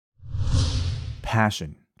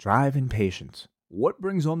passion, drive, and patience. What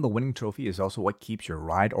brings home the winning trophy is also what keeps your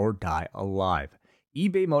ride or die alive.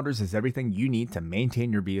 eBay Motors has everything you need to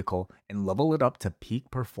maintain your vehicle and level it up to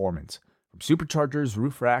peak performance. From superchargers,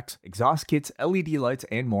 roof racks, exhaust kits, LED lights,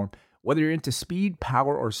 and more, whether you're into speed,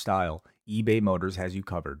 power, or style, eBay Motors has you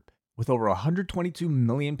covered. With over 122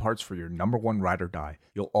 million parts for your number one ride or die,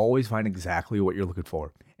 you'll always find exactly what you're looking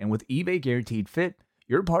for. And with eBay Guaranteed Fit,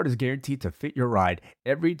 your part is guaranteed to fit your ride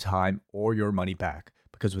every time or your money back.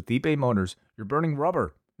 Because with eBay Motors, you're burning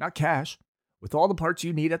rubber, not cash. With all the parts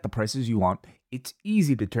you need at the prices you want, it's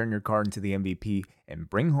easy to turn your car into the MVP and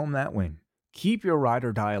bring home that win. Keep your ride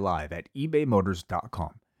or die alive at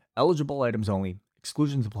ebaymotors.com. Eligible items only.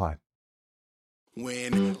 Exclusions apply.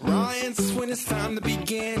 When it's time to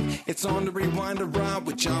begin, it's on the Rewind to Ride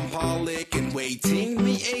with John Pollock and waiting.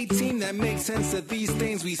 The A-Team that makes sense of these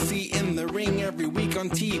things we see in the ring every week on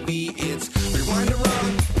TV. It's Rewind to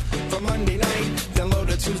Ride for Monday night. Download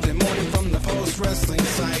it Tuesday morning from the Post Wrestling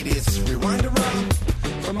site. It's Rewind to Ride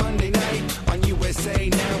for Monday night on USA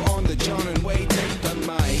Now on the John and Wade. Take the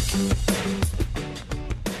mic.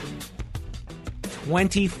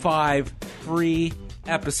 25 free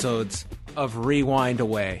episodes of Rewind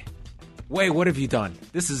Away. Wait, what have you done?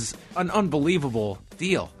 This is an unbelievable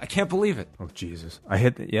deal. I can't believe it. Oh, Jesus. I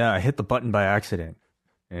hit the button by accident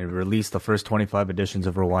and released the first 25 editions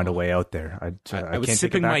of Rewind Away out there. I was can't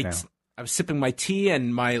sipping take it back now. I was sipping my tea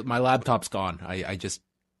and my laptop's gone. I just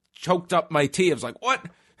choked up my tea. I was like, what?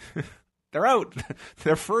 They're out.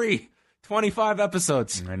 They're free. 25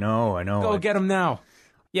 episodes. I know. Go get them now.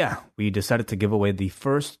 Yeah, we decided to give away the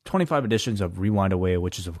first 25 editions of Rewind Away,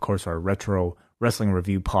 which is, of course, our retro wrestling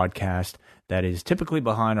review podcast that is typically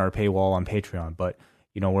behind our paywall on Patreon. But,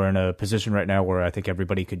 we're in a position right now where I think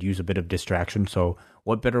everybody could use a bit of distraction. So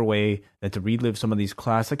what better way than to relive some of these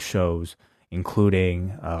classic shows,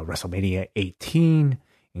 including WrestleMania 18,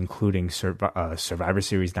 including Survivor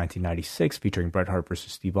Series 1996 featuring Bret Hart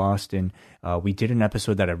versus Steve Austin. We did an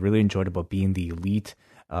episode that I really enjoyed about being the elite.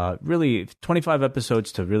 Really 25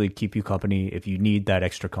 episodes to really keep you company. If you need that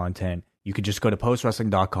extra content, you could just go to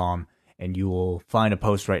postwrestling.com and you will find a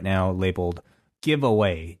post right now labeled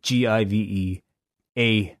giveaway, GIVEAWAI,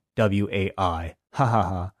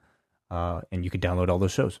 and you could download all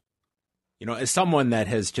those shows. As someone that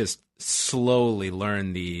has just slowly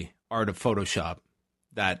learned the art of Photoshop,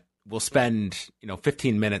 that will spend,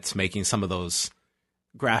 15 minutes making some of those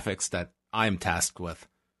graphics that I'm tasked with,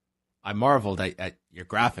 I marveled at your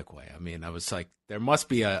graphic way. I mean, I was like, there must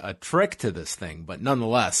be a trick to this thing, but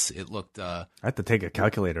nonetheless, it looked... I had to take a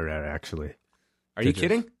calculator at it, actually. Are you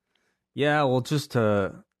kidding? Yeah, well, just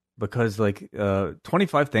because,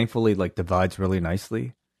 25, thankfully, divides really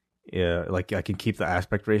nicely. Yeah, I can keep the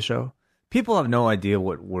aspect ratio. People have no idea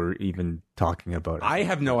what we're even talking about. I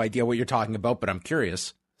have no idea what you're talking about, but I'm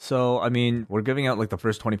curious. So, I mean, we're giving out the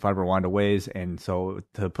first 25 Rewind Aways, and so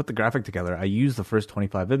to put the graphic together, I use the first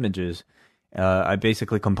 25 images. I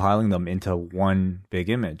basically compiling them into one big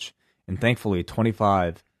image, and thankfully,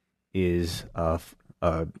 25 is a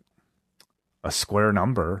square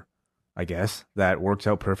number, I guess, that works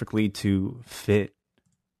out perfectly to fit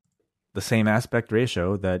the same aspect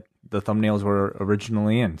ratio that the thumbnails were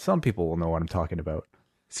originally in. Some people will know what I'm talking about.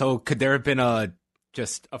 So, could there have been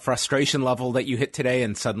just a frustration level that you hit today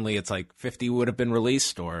and suddenly it's 50 would have been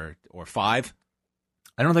released or 5?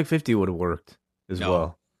 I don't think 50 would have worked as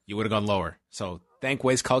well. You would have gone lower. So thank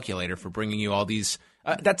Waze Calculator for bringing you all these.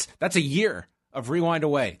 That's a year of Rewind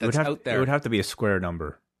Away. That's out there. It would have to be a square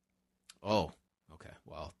number. Oh, okay.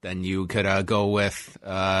 Well, then you could go with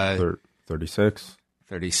 36.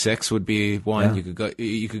 36 would be one. Yeah.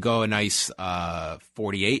 You could go a nice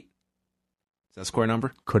 48. Is that a square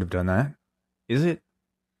number? Could have done that. Is it?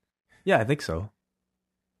 Yeah, I think so.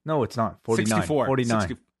 No, it's not. 49. 64.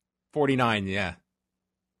 49. 49, yeah.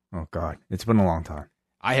 Oh, God. It's been a long time.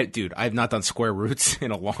 I have not done square roots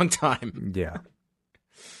in a long time. Yeah.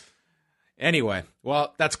 Anyway,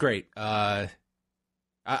 well, that's great.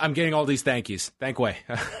 I'm getting all these thank yous. Thank Way.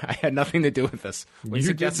 I had nothing to do with this. We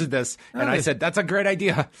suggested this, and I said, that's a great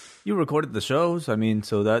idea. You recorded the shows. I mean,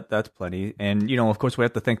 so that's plenty. And, of course, we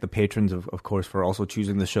have to thank the patrons, of course, for also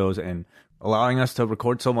choosing the shows and allowing us to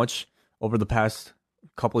record so much over the past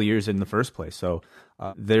couple of years in the first place. So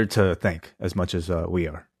they're to thank as much as we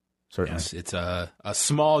are, certainly. Yes, it's a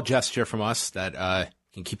small gesture from us that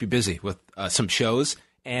can keep you busy with some shows.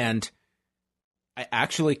 And I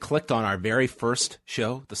actually clicked on our very first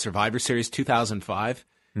show, the Survivor Series 2005,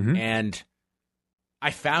 and I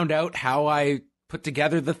found out how I put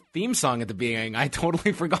together the theme song at the beginning. I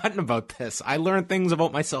totally forgotten about this. I learned things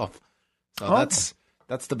about myself. So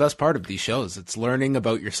that's the best part of these shows. It's learning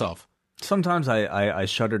about yourself. Sometimes I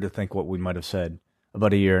shudder to think what we might have said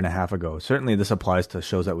about a year and a half ago. Certainly this applies to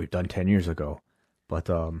shows that we've done 10 years ago. But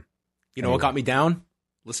you know what got me down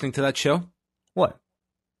listening to that show? What?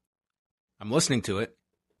 I'm listening to it,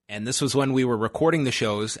 and this was when we were recording the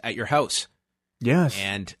shows at your house. Yes.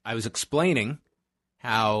 And I was explaining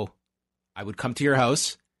how I would come to your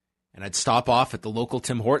house and I'd stop off at the local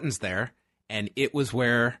Tim Hortons there, and it was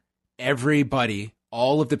where everybody,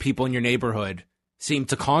 all of the people in your neighborhood, seemed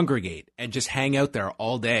to congregate and just hang out there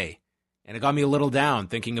all day. And it got me a little down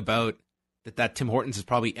thinking about that Tim Hortons is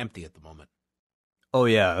probably empty at the moment. Oh,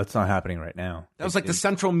 yeah, that's not happening right now. That was like the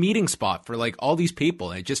central meeting spot for like all these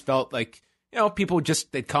people. And it just felt like, you know, people would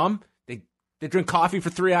just, they'd come, they'd drink coffee for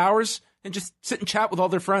 3 hours and just sit and chat with all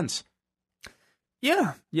their friends.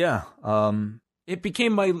 Yeah. It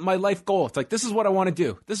became my life goal. It's like, this is what I want to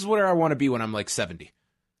do. This is where I want to be when I'm like 70.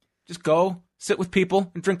 Just go, sit with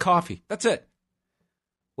people, and drink coffee. That's it.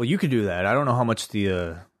 Well, you could do that. I don't know how much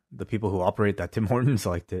the people who operate that Tim Hortons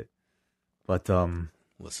liked it. But,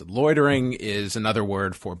 listen, loitering is another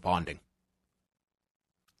word for bonding.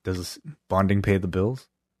 Does bonding pay the bills?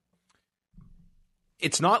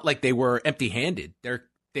 It's not like they were empty-handed.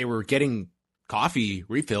 They were getting coffee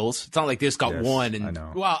refills. It's not like they just got one. And I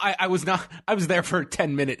know. Well, I was not. I was there for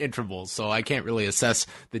 10-minute intervals, so I can't really assess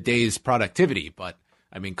the day's productivity. But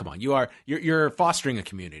I mean, come on, you're fostering a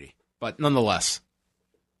community. But nonetheless,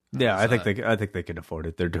 yeah, I think they can afford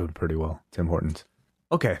it. They're doing pretty well, Tim Hortons.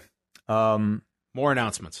 Okay. More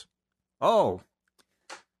announcements. Oh,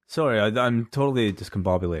 sorry, I'm totally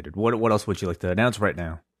discombobulated. What else would you like to announce right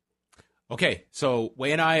now? Okay, so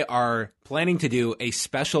Wei and I are planning to do a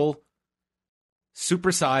special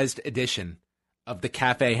supersized edition of the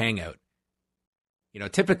Cafe Hangout. You know,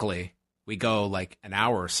 typically we go like an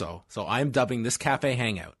hour or so. So I'm dubbing this Cafe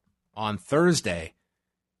Hangout on Thursday,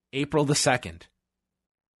 April the 2nd.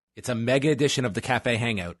 It's a mega edition of the Cafe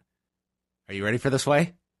Hangout. Are you ready for this,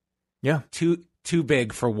 Wei? Yeah. Too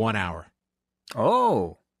big for 1 hour.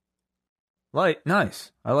 Oh.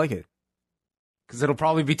 Nice. I like it. Because it'll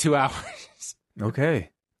probably be 2 hours. Okay.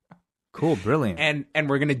 Cool. Brilliant. And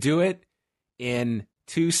we're going to do it in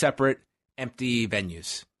 2 separate empty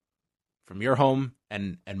venues. From your home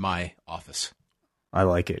and my office. I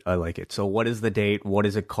like it. So what is the date? What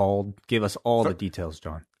is it called? Give us all the details,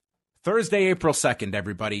 John. Thursday, April 2nd,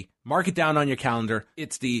 everybody. Mark it down on your calendar.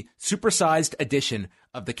 It's the supersized edition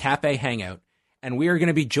of the Cafe Hangout. And we are going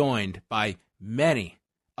to be joined by many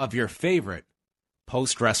of your favorite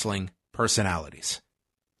post-wrestling personalities.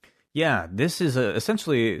 Yeah, this is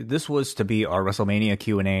essentially, this was to be our WrestleMania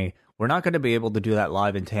Q&A. We're not going to be able to do that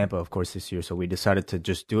live in Tampa, of course, this year. So we decided to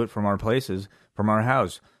just do it from our places, from our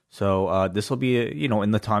house. So this will be,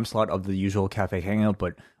 in the time slot of the usual Cafe Hangout,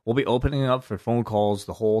 but we'll be opening up for phone calls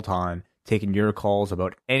the whole time, taking your calls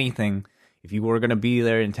about anything. If you were going to be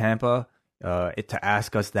there in Tampa to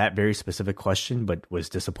ask us that very specific question, but was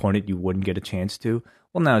disappointed you wouldn't get a chance to,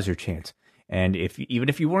 well, now's your chance. And even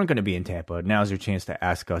if you weren't going to be in Tampa, now's your chance to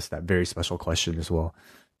ask us that very special question as well.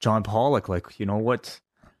 John Pollock,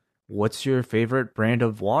 what's your favorite brand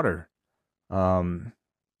of water?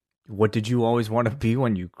 What did you always want to be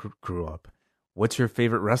when you grew up? What's your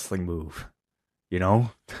favorite wrestling move?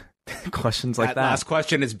 Questions like that. That last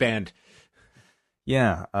question is banned.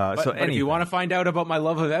 Yeah. But if you want to find out about my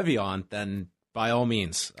love of Evian, then by all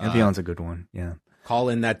means. Evian's a good one. Yeah. Call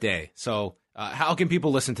in that day. So how can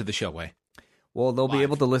people listen to the show, Wei? Well, they'll be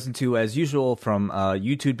able to listen to, as usual, from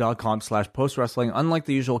youtube.com/postwrestling. Unlike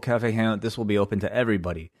the usual Cafe Hangout, this will be open to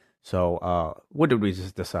everybody. So what did we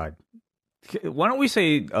just decide? Why don't we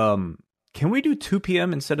say, can we do 2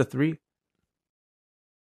 p.m. instead of 3?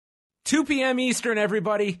 2 p.m. Eastern,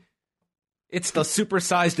 everybody. It's the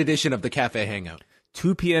supersized edition of the Cafe Hangout.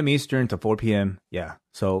 2 p.m. Eastern to 4 p.m. Yeah.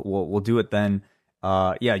 So we'll do it then.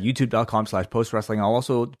 youtube.com/postwrestling. I'll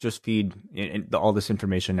also just feed all this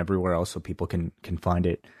information everywhere else so people can find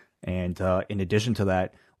it. And in addition to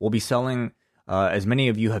that, we'll be selling, as many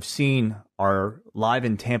of you have seen, our Live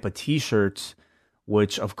in Tampa t-shirts,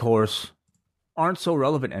 which, of course, aren't so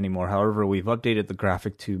relevant anymore. However, we've updated the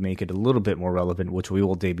graphic to make it a little bit more relevant, which we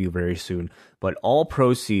will debut very soon. But all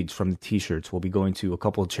proceeds from the t-shirts will be going to a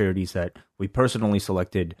couple of charities that we personally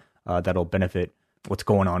selected that'll benefit what's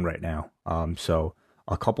going on right now. So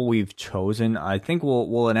a couple we've chosen. I think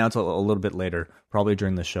we'll announce a little bit later, probably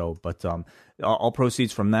during the show. But all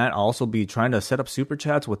proceeds from that. I'll also be trying to set up super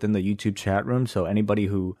chats within the YouTube chat room. So anybody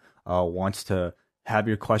who wants to have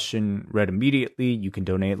your question read immediately, you can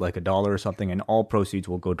donate like $1 or something, and all proceeds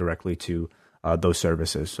will go directly to those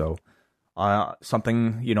services. So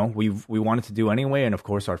something we wanted to do anyway, and of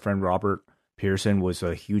course our friend Robert Pearson was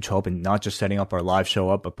a huge help in not just setting up our live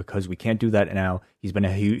show up, but because we can't do that now, he's been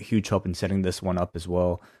a huge help in setting this one up as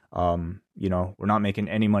well. You know, we're not making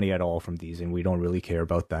any money at all from these, and we don't really care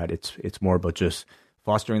about that. It's more about just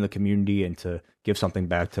fostering the community and to give something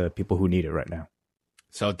back to people who need it right now.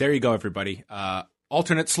 So there you go, everybody.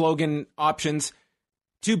 Alternate slogan options,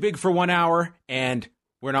 too big for 1 hour, and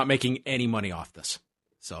we're not making any money off this.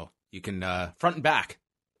 So you can front and back,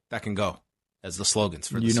 that can go as the slogans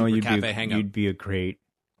for the Super Cafe Hangout. You'd be a great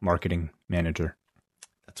marketing manager.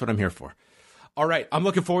 That's what I'm here for. All right, I'm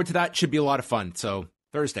looking forward to that. Should be a lot of fun. So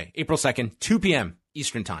Thursday, April 2nd, 2 p.m.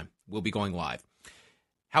 Eastern Time, we'll be going live.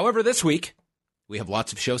 However, this week, we have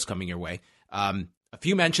lots of shows coming your way. A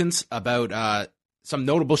few mentions about some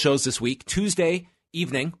notable shows this week. Tuesday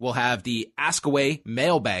evening, we'll have the Ask Away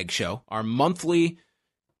Mailbag Show, our monthly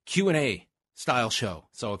Q&A style show.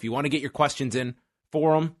 So if you want to get your questions in,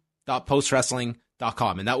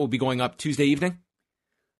 forum.postwrestling.com, and that will be going up Tuesday evening?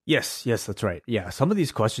 Yes, that's right. Yeah, some of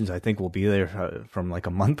these questions I think will be there from like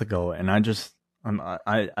a month ago, and I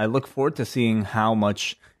look forward to seeing how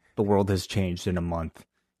much the world has changed in a month.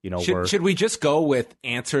 You know, should we just go with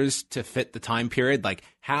answers to fit the time period? Like,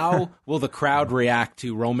 how will the crowd react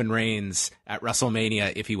to Roman Reigns at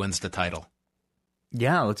WrestleMania if he wins the title?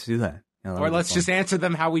 Yeah, let's do that. Yeah, or let's just answer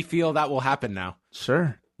them how we feel that will happen now.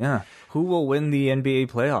 Sure. Yeah. Who will win the NBA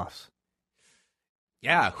playoffs?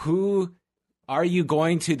 Yeah. Who are you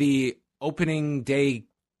going to the opening day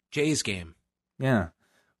Jays game? Yeah.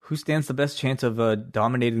 Who stands the best chance of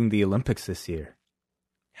dominating the Olympics this year?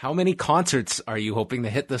 How many concerts are you hoping to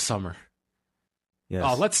hit this summer? Yes.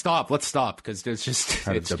 Oh, let's stop because there's just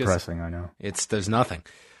it's depressing. I know. There's nothing.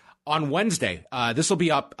 On Wednesday, this will be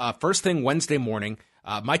up first thing Wednesday morning.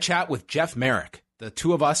 My chat with Jeff Merrick. The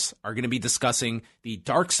two of us are going to be discussing the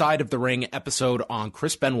Dark Side of the Ring episode on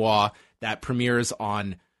Chris Benoit that premieres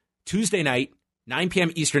on Tuesday night, 9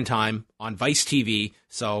 p.m. Eastern Time on Vice TV.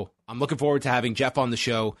 So I'm looking forward to having Jeff on the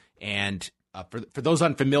show. And for those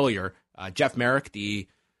unfamiliar, Jeff Merrick, the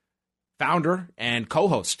founder and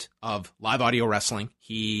co-host of Live Audio Wrestling,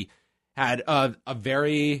 he had a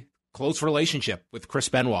very close relationship with Chris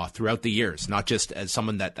Benoit throughout the years, not just as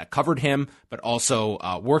someone that covered him, but also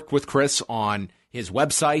worked with Chris on his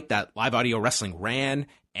website that Live Audio Wrestling ran,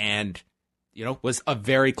 and was a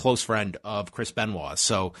very close friend of Chris Benoit.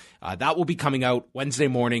 So that will be coming out Wednesday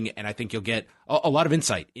morning, and I think you'll get a lot of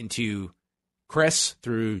insight into Chris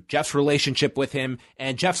through Jeff's relationship with him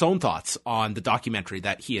and Jeff's own thoughts on the documentary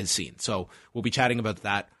that he has seen. So we'll be chatting about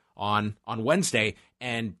that on Wednesday,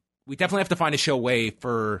 and we definitely have to find a show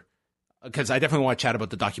because I definitely want to chat about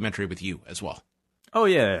the documentary with you as well. Oh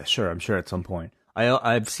yeah, sure. I'm sure at some point.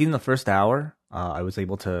 I've seen the first hour. I was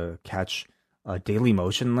able to catch a Daily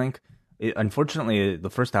Motion link. Unfortunately, the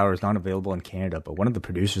first hour is not available in Canada, but one of the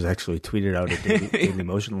producers actually tweeted out a Daily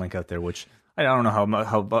Motion link out there, which I don't know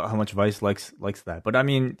how much Vice likes that. But I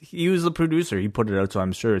mean, he was the producer. He put it out, so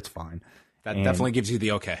I'm sure it's fine. That definitely gives you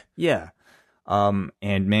the okay. Yeah. And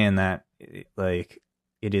man, it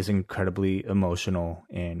is incredibly emotional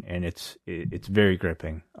and it's very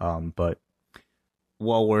gripping. But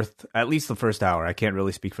well worth at least the first hour. I can't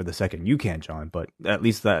really speak for the second. You can, John, but at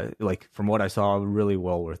least that, from what I saw, really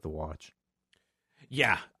well worth the watch.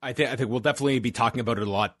 Yeah, I think we'll definitely be talking about it a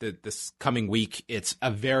lot this coming week. It's a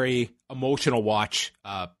very emotional watch.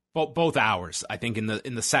 Both hours. I think in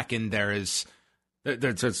the second there's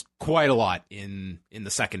quite a lot in the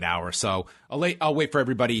second hour. So I'll wait for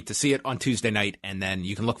everybody to see it on Tuesday night, and then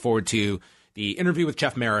you can look forward to the interview with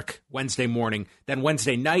Jeff Merrick Wednesday morning. Then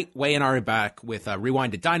Wednesday night, Way and I are back with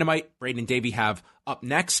Rewind to Dynamite. Braden and Davey have up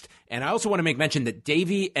next. And I also want to make mention that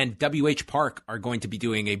Davey and WH Park are going to be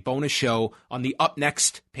doing a bonus show on the Up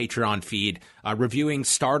Next Patreon feed, reviewing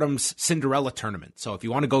Stardom's Cinderella tournament. So if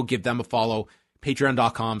you want to go give them a follow,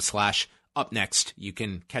 patreon.com/upnext, you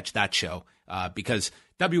can catch that show. Because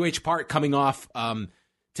WH Park coming off,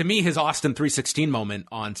 to me, his Austin 316 moment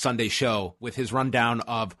on Sunday's show with his rundown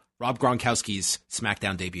of Rob Gronkowski's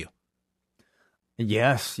SmackDown debut.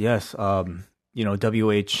 Yes. WH,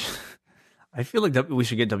 I feel like we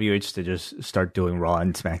should get WH to just start doing Raw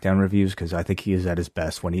and SmackDown reviews, because I think he is at his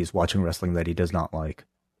best when he's watching wrestling that he does not like.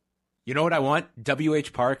 You know what I want?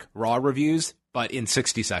 WH Park Raw reviews, but in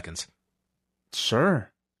 60 seconds.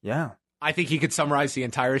 Sure. Yeah. I think he could summarize the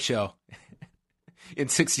entire show in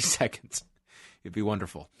 60 seconds. It'd be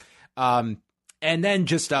wonderful. And then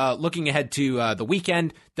just looking ahead to the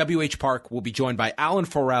weekend, WH Park will be joined by Alan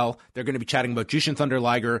Forel. They're going to be chatting about Jushin Thunder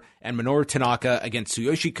Liger and Minoru Tanaka against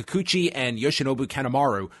Tsuyoshi Kikuchi and Yoshinobu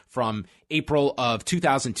Kanemaru from April of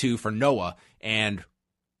 2002 for Noah. And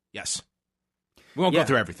yes, we won't go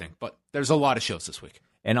through everything, but there's a lot of shows this week.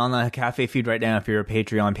 And on the Cafe feed right now, if you're a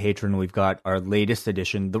Patreon patron, we've got our latest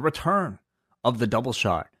edition, the return of the Double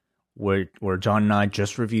Shot, where John and I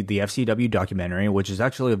just reviewed the FCW documentary, which is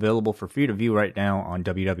actually available for free to view right now on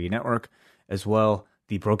WWE Network, as well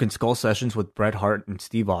the Broken Skull sessions with Bret Hart and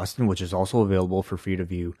Steve Austin, which is also available for free to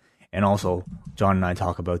view. And also, John and I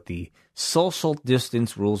talk about the social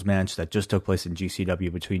distance rules match that just took place in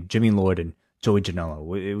GCW between Jimmy Lloyd and Joey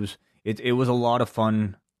Janela. It was a lot of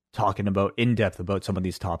fun talking about in depth about some of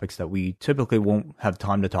these topics that we typically won't have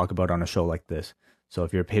time to talk about on a show like this. So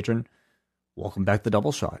if you're a patron, welcome back to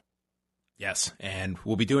Double Shot. Yes, and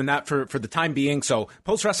we'll be doing that for the time being. So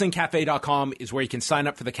postwrestlingcafe.com is where you can sign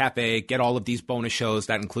up for the cafe, get all of these bonus shows.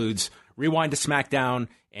 That includes Rewind to SmackDown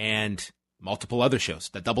and multiple other shows,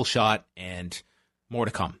 the Double Shot, and more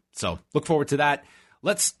to come. So look forward to that.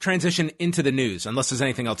 Let's transition into the news, unless there's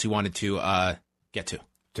anything else you wanted to get to.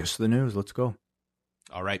 Just the news. Let's go.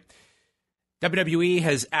 All right. WWE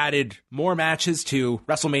has added more matches to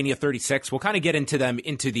WrestleMania 36. We'll kind of get into them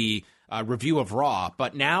into the review of Raw,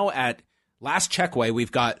 but now at last checkway,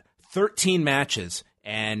 we've got 13 matches,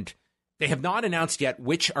 and they have not announced yet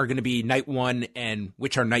which are going to be night one and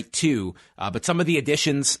which are night two. But some of the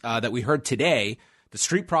additions that we heard today, the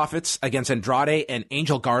Street Profits against Andrade and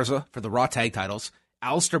Angel Garza for the Raw Tag titles,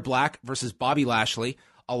 Aleister Black versus Bobby Lashley,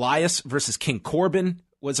 Elias versus King Corbin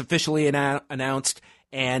was officially announced,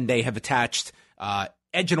 and they have attached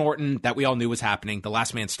Edge and Orton that we all knew was happening, the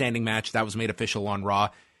Last Man Standing match that was made official on Raw.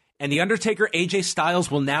 And The Undertaker, AJ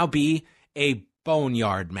Styles will now be a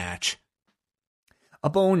boneyard match. A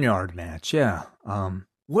boneyard match, yeah.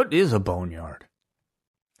 What is a boneyard?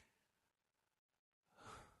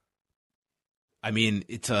 I mean,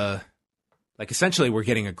 it's essentially we're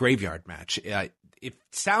getting a graveyard match. It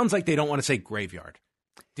sounds like they don't want to say graveyard.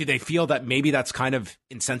 Do they feel that maybe that's kind of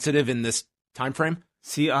insensitive in this time frame?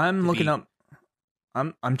 See, I'm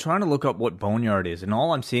trying to look up what boneyard is, and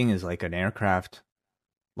all I'm seeing is like an aircraft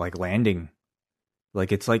like landing.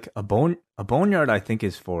 Like it's like a boneyard I think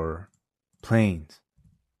is for planes.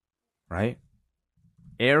 Right?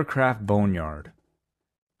 Aircraft boneyard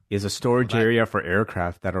is a storage area for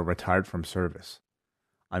aircraft that are retired from service.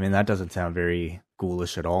 I mean, that doesn't sound very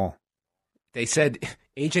ghoulish at all.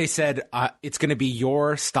 AJ said, it's going to be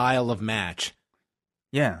your style of match.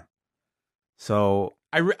 Yeah. So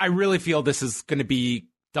I really feel this is going to be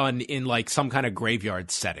done in like some kind of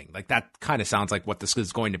graveyard setting. Like that kind of sounds like what this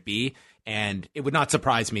is going to be. And it would not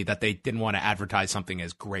surprise me that they didn't want to advertise something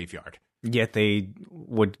as graveyard. Yet they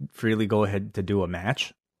would freely go ahead to do a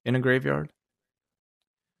match in a graveyard?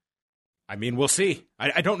 I mean, we'll see.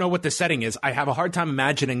 I don't know what the setting is. I have a hard time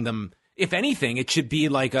imagining them. If anything, it should be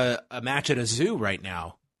like a match at a zoo right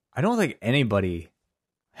now. I don't think anybody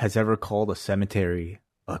has ever called a cemetery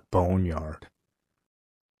a boneyard.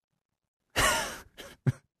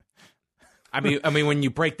 I mean, when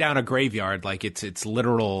you break down a graveyard, like it's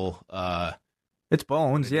literal. It's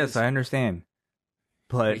bones. Yes, I understand.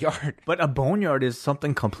 But a boneyard is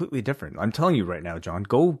something completely different. I'm telling you right now, John.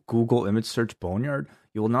 Go Google image search boneyard.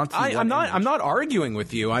 You will not see. I'm not arguing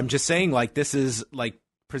with you. I'm just saying like this is like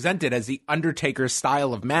presented as the Undertaker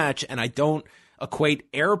style of match, and I don't equate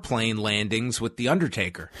airplane landings with the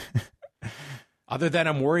Undertaker. Other than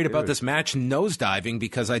I'm worried about this match nosediving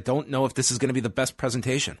because I don't know if this is going to be the best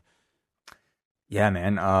presentation. Yeah,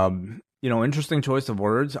 man. Interesting choice of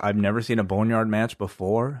words. I've never seen a boneyard match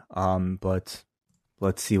before. But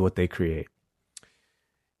let's see what they create.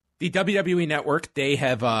 The WWE Network, they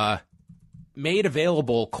have made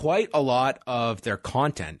available quite a lot of their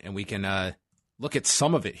content, and we can look at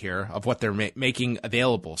some of it here of what they're making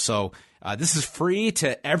available. So this is free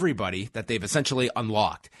to everybody that they've essentially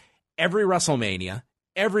unlocked. Every WrestleMania,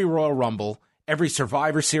 every Royal Rumble, every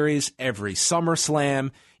Survivor Series, every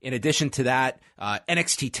SummerSlam. In addition to that,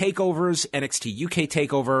 NXT takeovers, NXT UK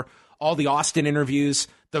takeover, all the Austin interviews,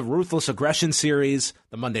 the Ruthless Aggression series,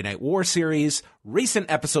 the Monday Night War series, recent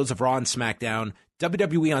episodes of Raw and SmackDown,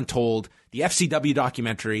 WWE Untold, the FCW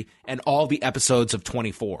documentary, and all the episodes of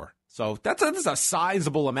 24. So that's a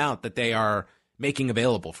sizable amount that they are making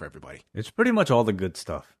available for everybody. It's pretty much all the good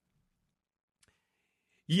stuff.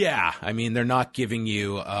 Yeah, I mean, they're not giving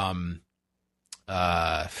you I'm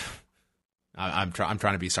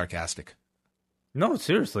trying to be sarcastic. No,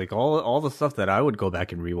 seriously, like all the stuff that I would go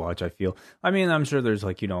back and rewatch. I feel. I mean, I'm sure there's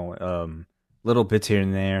like little bits here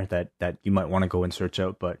and there that you might want to go and search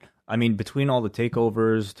out. But I mean, between all the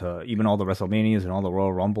takeovers to even all the WrestleManias and all the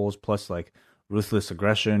Royal Rumbles, plus like Ruthless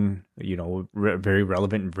Aggression, very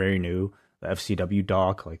relevant and very new. The FCW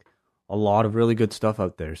doc, like a lot of really good stuff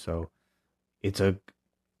out there. So it's a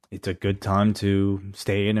good time to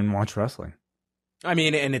stay in and watch wrestling. I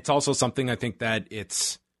mean, and it's also something I think that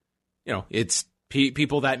it's, it's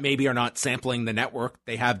people that maybe are not sampling the network.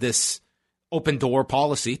 They have this open door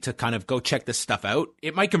policy to kind of go check this stuff out.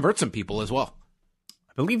 It might convert some people as well.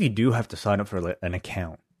 I believe you do have to sign up for an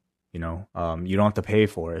account. You don't have to pay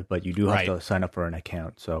for it, but you do have to sign up for an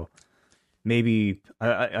account. So maybe,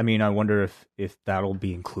 I mean, I wonder if that'll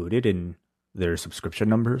be included in their subscription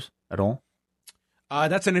numbers at all.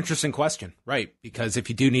 That's an interesting question, right? Because if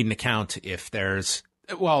you do need an account,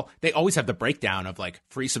 they always have the breakdown of like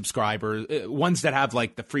free subscribers, ones that have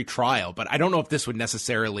like the free trial, but I don't know if this would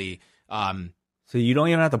necessarily. So you don't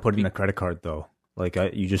even have to put in a credit card though. Like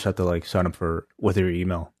you just have to like sign up with your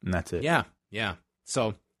email and that's it. Yeah.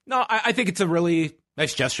 So no, I think it's a really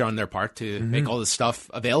nice gesture on their part to make all this stuff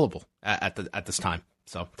available at this time.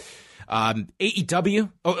 So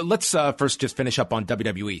AEW. Oh, let's first just finish up on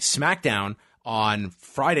WWE. SmackDown on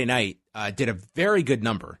Friday night did a very good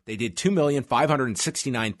number. They did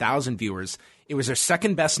 2,569,000 viewers. It was their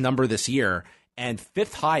second best number this year and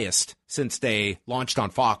fifth highest since they launched on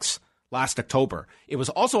Fox last October. It was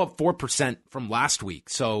also up 4% from last week.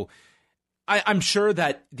 So I'm sure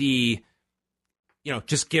that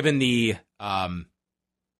just given the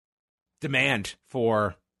demand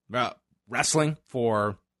for wrestling,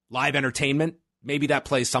 for live entertainment, maybe that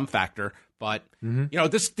plays some factor. But,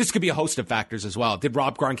 this could be a host of factors as well. Did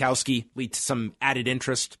Rob Gronkowski lead to some added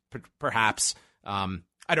interest, perhaps?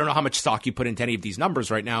 I don't know how much stock you put into any of these numbers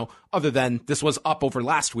right now, other than this was up over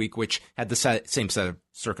last week, which had the same set of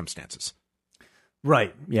circumstances.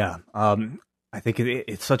 Right, yeah. I think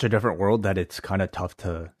it's such a different world that it's kind of tough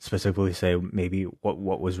to specifically say maybe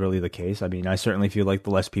what was really the case. I mean, I certainly feel like the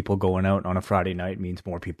less people going out on a Friday night means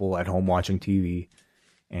more people at home watching TV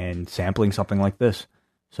and sampling something like this.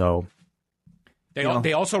 So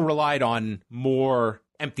they also relied on more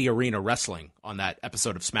empty arena wrestling on that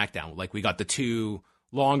episode of SmackDown. Like we got the 2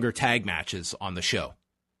 longer tag matches on the show.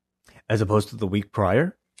 As opposed to the week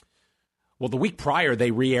prior? Well, the week prior,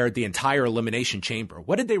 they re-aired the entire Elimination Chamber.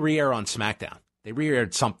 What did they re-air on SmackDown? They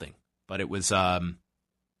re-aired something, but it was, I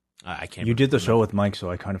can't You did the show with Mike, so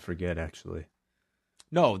I kind of forget, actually.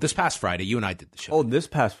 No, this past Friday, you and I did the show. Oh, this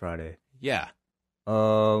past Friday? Yeah.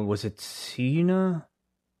 Was it Cena?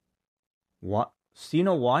 What?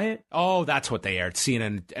 Cena Wyatt? Oh, that's what they aired.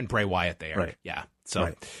 Cena and Bray Wyatt they aired. Right. Yeah.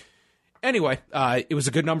 So anyway, it was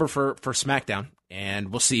a good number for SmackDown, and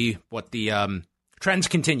we'll see what the trends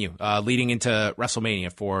continue leading into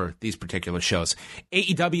WrestleMania for these particular shows.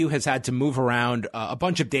 AEW has had to move around a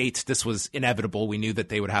bunch of dates. This was inevitable. We knew that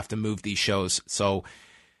they would have to move these shows. So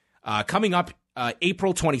coming up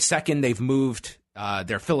April 22nd, they've moved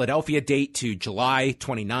their Philadelphia date to July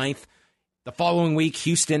 29th. The following week,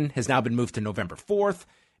 Houston has now been moved to November 4th.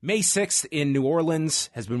 May 6th in New Orleans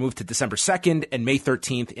has been moved to December 2nd, and May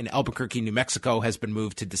 13th in Albuquerque, New Mexico has been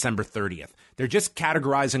moved to December 30th. They're just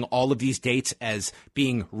categorizing all of these dates as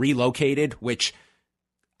being relocated, which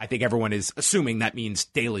I think everyone is assuming that means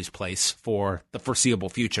Daly's Place for the foreseeable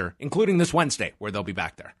future, including this Wednesday, where they'll be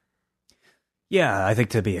back there. Yeah, I think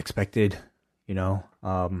to be expected, I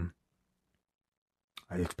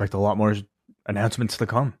expect a lot more announcements to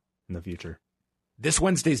come in the future. This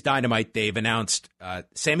Wednesday's Dynamite, they've announced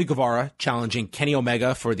Sammy Guevara challenging Kenny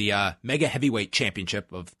Omega for the Mega Heavyweight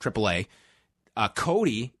Championship of AAA.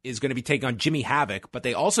 Cody is going to be taking on Jimmy Havoc, but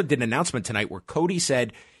they also did an announcement tonight where Cody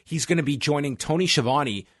said he's going to be joining Tony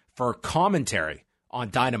Schiavone for commentary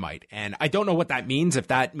on Dynamite. And I don't know what that means, if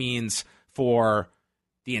that means for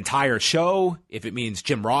the entire show, if it means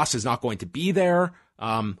Jim Ross is not going to be there,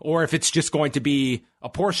 or if it's just going to be a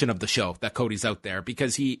portion of the show that Cody's out there,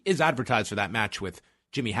 because he is advertised for that match with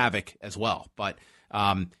Jimmy Havoc as well. But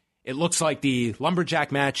it looks like the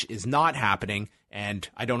Lumberjack match is not happening, and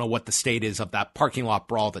I don't know what the state is of that parking lot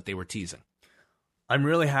brawl that they were teasing. I'm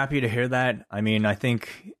really happy to hear that. I mean, I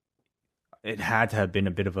think it had to have been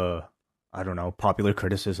a bit of a, popular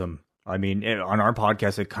criticism. I mean, on our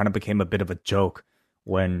podcast, it kind of became a bit of a joke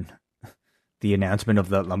when the announcement of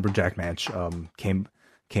the Lumberjack match came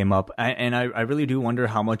up, and I really do wonder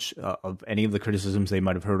how much of any of the criticisms they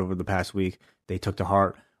might have heard over the past week they took to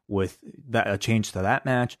heart with that a change to that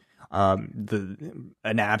match. An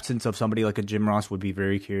absence of somebody like a Jim Ross would be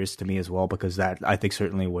very curious to me as well, because that I think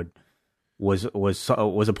certainly was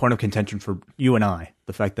a point of contention for you and I.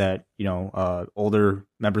 The fact that older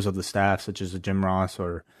members of the staff such as Jim Ross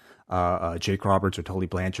or Jake Roberts or Tully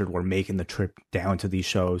Blanchard were making the trip down to these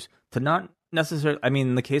shows to not necessarily, I mean,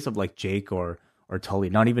 in the case of like Jake or Tully,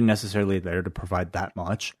 not even necessarily there to provide that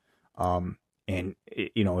much. And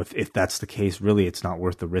if that's the case, really, it's not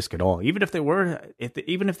worth the risk at all. Even if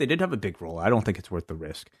they did have a big role, I don't think it's worth the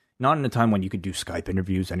risk. Not in a time when you could do Skype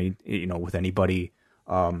interviews, with anybody.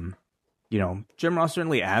 Jim Ross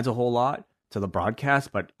certainly adds a whole lot to the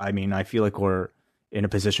broadcast, but I mean, I feel like we're in a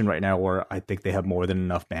position right now where I think they have more than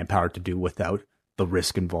enough manpower to do without the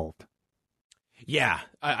risk involved. Yeah,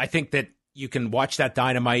 I think that you can watch that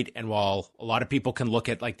Dynamite, and while a lot of people can look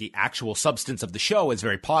at like the actual substance of the show as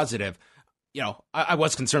very positive, I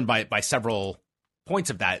was concerned by several points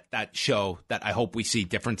of that show that I hope we see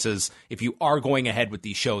differences if you are going ahead with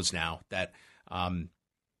these shows now. That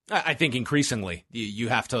I think increasingly you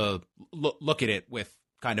have to look at it with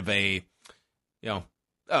kind of a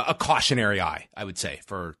cautionary eye, I would say,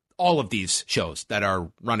 for all of these shows that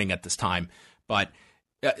are running at this time. But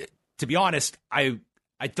to be honest, I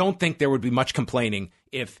don't think there would be much complaining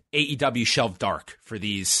if AEW shelved Dark for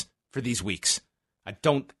these weeks.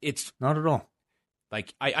 It's not at all.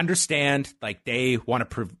 Like, I understand, like, they want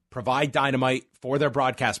to provide Dynamite for their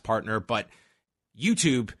broadcast partner, but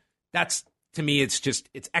YouTube, that's, to me, it's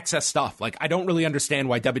excess stuff. Like, I don't really understand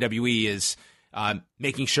why WWE is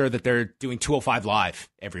making sure that they're doing 205 Live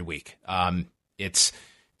every week. It's,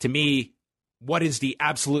 to me, what is the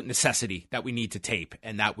absolute necessity that we need to tape?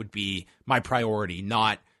 And that would be my priority,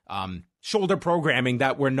 not shoulder programming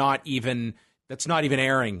that's not even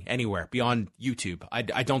airing anywhere beyond YouTube.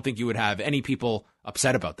 I don't think you would have any people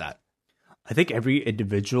upset about that. I think every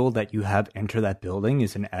individual that you have enter that building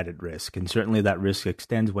is an added risk. And certainly that risk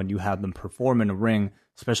extends when you have them perform in a ring,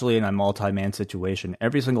 especially in a multi-man situation.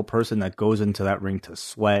 Every single person that goes into that ring to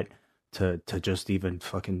sweat, to just even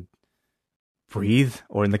fucking breathe,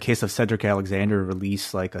 or in the case of Cedric Alexander,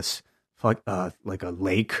 release like a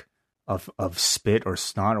lake of spit or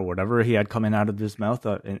snot or whatever he had coming out of his mouth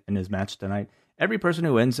in his match tonight. Every person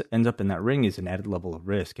who ends up in that ring is an added level of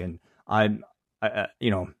risk, and I'm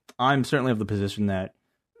certainly of the position that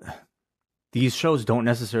these shows don't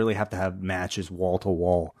necessarily have to have matches wall to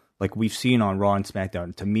wall like we've seen on Raw and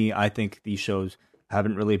SmackDown. To me, I think these shows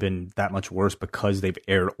haven't really been that much worse because they've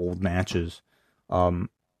aired old matches.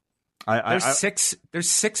 There's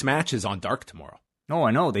 6 matches on Dark tomorrow. No,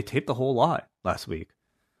 I know they taped the whole lot last week.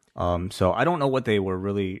 So I don't know what they were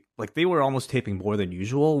really like. They were almost taping more than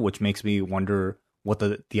usual, which makes me wonder what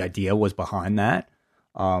the idea was behind that.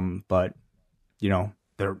 But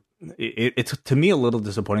it's to me a little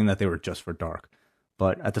disappointing that they were just for Dark.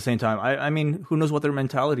 But at the same time, I mean, who knows what their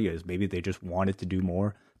mentality is? Maybe they just wanted to do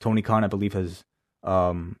more. Tony Khan, I believe, has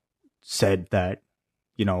said that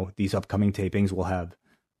these upcoming tapings will have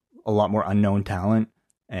a lot more unknown talent,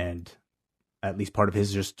 and at least part of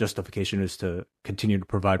his justification is to continue to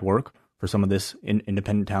provide work for some of this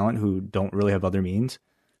independent talent who don't really have other means.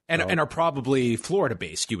 And are probably Florida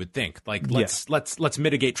based, you would think. Like, let's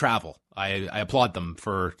mitigate travel. I applaud them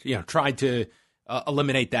for trying to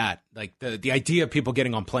eliminate that. Like the idea of people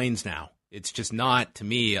getting on planes now, it's just not, to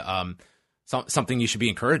me, something you should be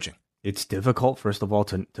encouraging. It's difficult, first of all,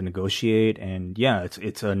 to negotiate, and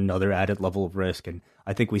it's another added level of risk. And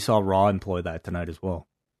I think we saw Raw employ that tonight as well.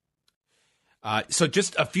 So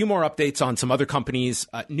just a few more updates on some other companies.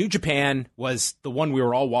 New Japan was the one we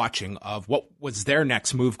were all watching of what was their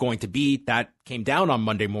next move going to be. That came down on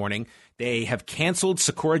Monday morning. They have canceled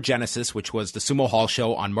Sakura Genesis, which was the Sumo Hall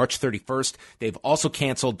show on March 31st. They've also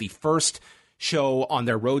canceled the first show on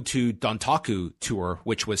their Road to Dontaku tour,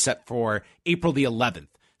 which was set for April the 11th.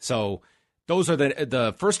 So those are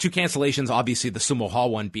the first 2 cancellations, obviously the Sumo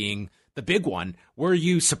Hall one being the big one. Were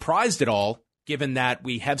you surprised at all, given that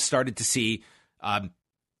we have started to see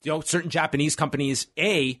certain Japanese companies,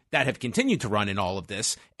 that have continued to run in all of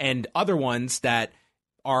this, and other ones that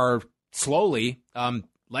are slowly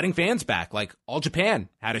letting fans back? Like All Japan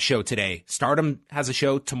had a show today. Stardom has a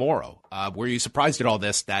show tomorrow. Were you surprised at all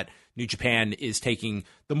this, that New Japan is taking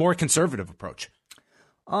the more conservative approach?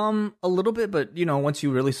 A little bit, but once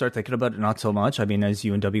you really start thinking about it, not so much. I mean, as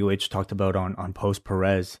you and WH talked about on Post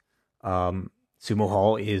Perez, Sumo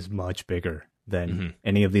Hall is much bigger than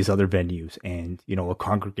any of these other venues, and a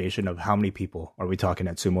congregation of how many people are we talking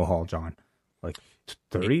at Sumo Hall, John? Like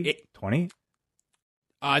 30, 20?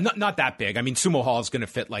 Not that big. I mean, Sumo Hall is going to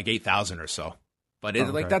fit like 8,000 or so, but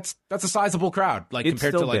that's a sizable crowd, like it's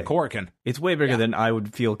compared to like Korakuen. It's way bigger than I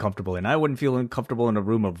would feel comfortable in. I wouldn't feel comfortable in a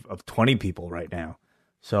room of 20 people right now.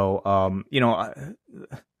 So,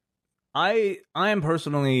 I am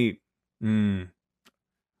personally,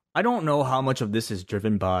 I don't know how much of this is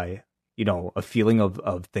driven by, a feeling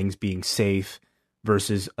of things being safe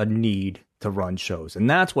versus a need to run shows. And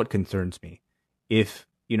that's what concerns me. If,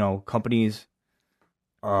 companies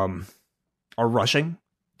are rushing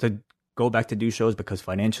to go back to do shows because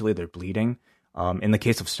financially they're bleeding, In the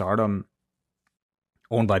case of Stardom,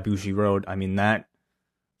 owned by Bushiroad, I mean, that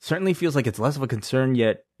certainly feels like it's less of a concern,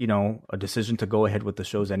 yet, a decision to go ahead with the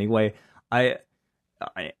shows anyway.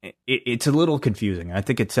 It's a little confusing. I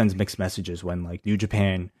think it sends mixed messages when like New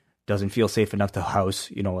Japan doesn't feel safe enough to house,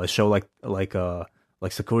 a show like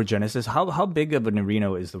Sakura Genesis. How big of an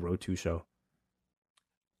arena is the Road 2 show?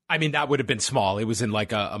 I mean, that would have been small. It was in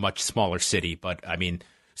like a much smaller city, but I mean,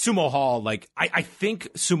 Sumo Hall, like I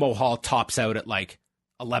think Sumo Hall tops out at like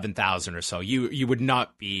 11,000 or so. You would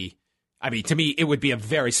not be. I mean, to me, it would be a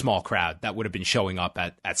very small crowd that would have been showing up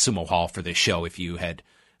at Sumo Hall for this show if you had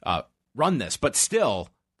run this. But still,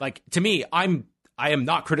 like, to me, I am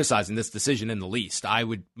not criticizing this decision in the least. I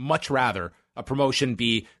would much rather a promotion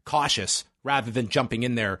be cautious rather than jumping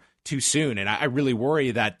in there too soon. And I really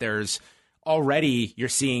worry that there's already, you're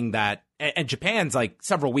seeing that, and Japan's like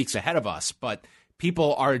several weeks ahead of us, but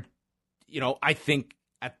people are, I think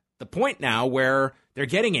at the point now where they're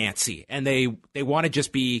getting antsy and they want to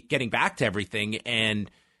just be getting back to everything. And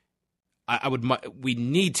we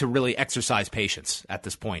need to really exercise patience at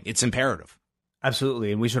this point. It's imperative.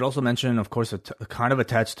 Absolutely. And we should also mention, of course, kind of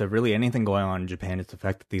attached to really anything going on in Japan is the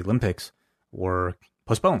fact that the Olympics were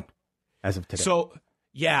postponed as of today. So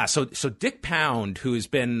Dick Pound, who has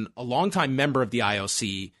been a longtime member of the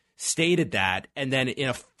IOC, stated that, and then in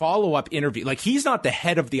a follow-up interview, like he's not the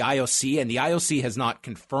head of the IOC, and the IOC has not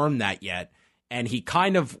confirmed that yet. And he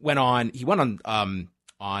kind of went on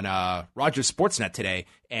Rogers Sportsnet today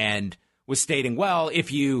and was stating, well,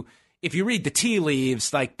 if you read the tea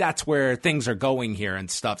leaves, like that's where things are going here and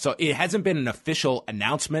stuff. So it hasn't been an official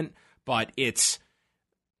announcement, but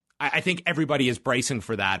I think everybody is bracing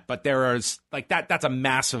for that. But there is like that's a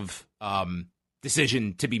massive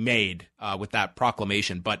decision to be made with that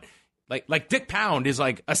proclamation. But like Dick Pound is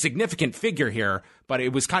like a significant figure here, but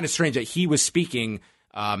it was kind of strange that he was speaking.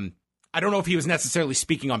 I don't know if he was necessarily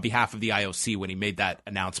speaking on behalf of the IOC when he made that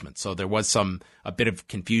announcement. So there was a bit of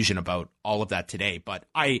confusion about all of that today. But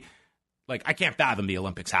I can't fathom the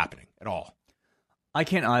Olympics happening at all. I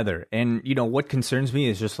can't either. And, what concerns me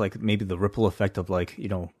is just like maybe the ripple effect of like,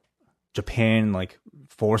 Japan like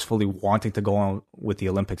forcefully wanting to go on with the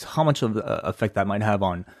Olympics, how much of the effect that might have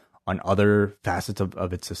on other facets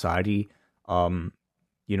of its society. To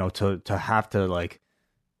have to like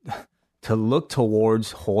to look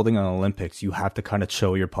towards holding an Olympics, you have to kind of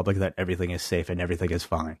show your public that everything is safe and everything is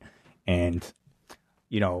fine. And,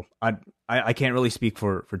 I can't really speak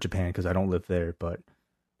for Japan because I don't live there, but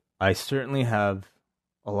I certainly have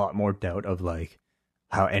a lot more doubt of like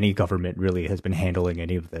how any government really has been handling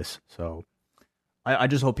any of this. So I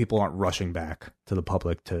just hope people aren't rushing back to the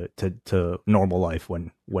public to normal life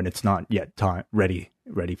when it's not yet ready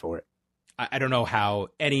for it. I don't know how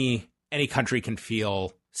any country can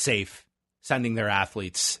feel safe sending their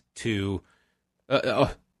athletes to an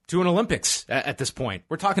Olympics at this point.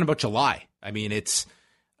 We're talking about July. I mean,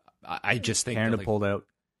 I just think Canada pulled out.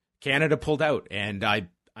 Canada pulled out, and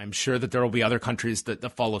I'm sure that there will be other countries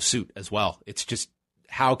that follow suit as well. It's just,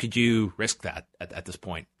 how could you risk that at this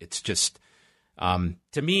point? It's just,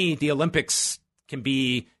 to me, the Olympics can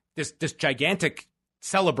be this gigantic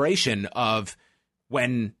celebration of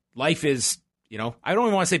when life is, I don't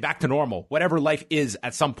even want to say back to normal, whatever life is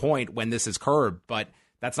at some point when this is curbed, but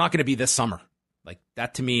that's not going to be this summer. Like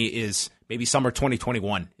that to me is maybe summer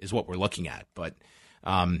 2021 is what we're looking at. But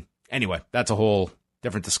anyway, that's a whole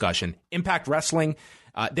different discussion. Impact Wrestling,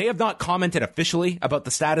 they have not commented officially about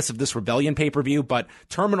the status of this Rebellion pay-per-view, but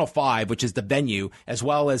Terminal 5, which is the venue, as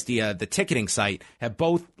well as the ticketing site, have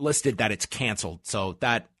both listed that it's canceled. So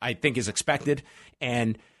that, I think, is expected.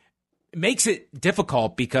 And it makes it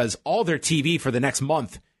difficult because all their TV for the next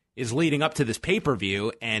month is leading up to this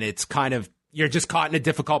pay-per-view, and it's kind of, you're just caught in a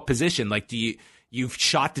difficult position. Like, you've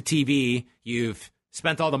shot the TV, you've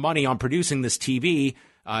spent all the money on producing this TV,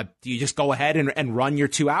 do you just go ahead and run your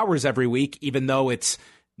 2 hours every week, even though it's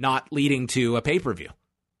not leading to a pay-per-view?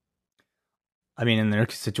 I mean, in their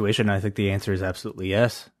situation, I think the answer is absolutely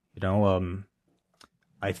yes.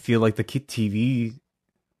 I feel like the TV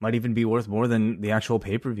might even be worth more than the actual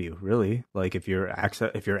pay-per-view, really. Like if you're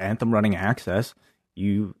Anthem running Access,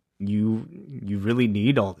 you really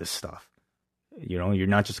need all this stuff. You're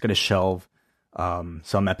not just going to shelve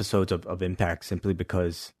some episodes of Impact simply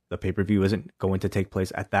because the pay-per-view isn't going to take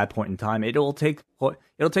place at that point in time. It'll take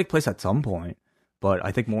place at some point, but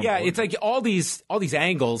I think more. Yeah, it's like all these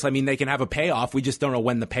angles. I mean, they can have a payoff. We just don't know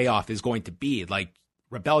when the payoff is going to be. Like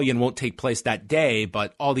Rebellion won't take place that day,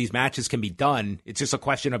 but all these matches can be done. It's just a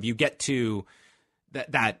question of you get to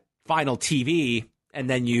that final TV, and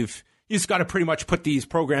then you just got to pretty much put these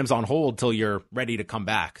programs on hold till you're ready to come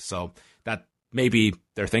back. So that maybe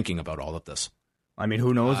they're thinking about all of this. I mean,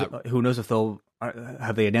 who knows? Who knows if they'll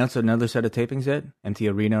have they announced another set of tapings yet? Empty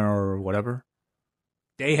Arena or whatever.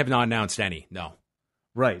 They have not announced any. No.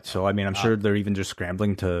 Right. So I mean, I'm sure they're even just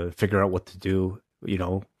scrambling to figure out what to do.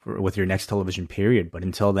 With your next television period. But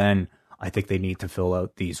until then, I think they need to fill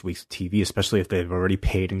out these weeks of TV, especially if they've already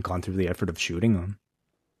paid and gone through the effort of shooting them.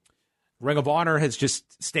 Ring of Honor has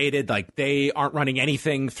just stated like they aren't running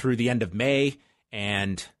anything through the end of May,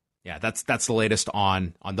 and yeah, that's the latest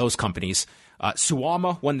on those companies.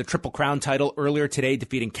 Suwama won the Triple Crown title earlier today,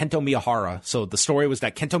 defeating Kento Miyahara. So the story was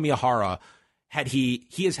that Kento Miyahara he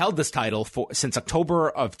has held this title since October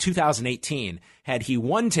of 2018. Had he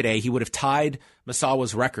won today, he would have tied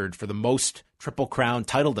Misawa's record for the most Triple Crown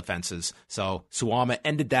title defenses. So Suwama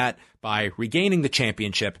ended that by regaining the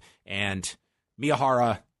championship, and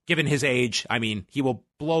Miyahara, given his age, I mean, he will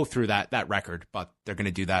blow through that record, but they're going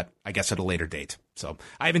to do that, I guess, at a later date. So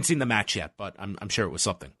I haven't seen the match yet, but I'm sure it was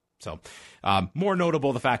something. So more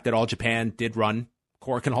notable, the fact that All Japan did run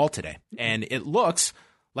Korakuen Hall today, and it looks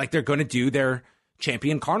like they're going to do their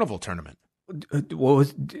Champion Carnival tournament.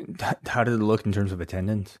 How did it look in terms of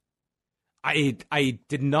attendance? I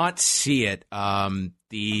did not see it.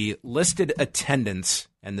 The listed attendance,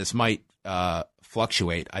 and this might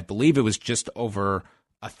fluctuate, I believe it was just over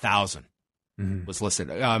 1,000 was listed.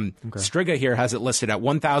 Striga here has it listed at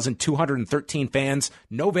 1,213 fans,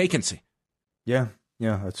 no vacancy. Yeah,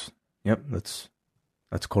 that's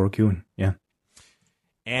Korakuen. Yeah.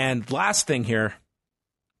 And last thing here,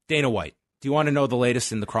 Dana White. Do you want to know the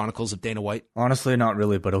latest in the chronicles of Dana White? Honestly, not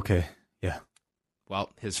really, but okay. Yeah.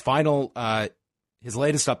 Well, his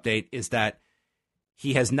latest update is that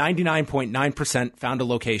he has 99.9% found a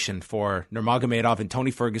location for Nurmagomedov and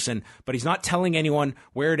Tony Ferguson, but he's not telling anyone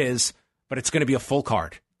where it is, but it's going to be a full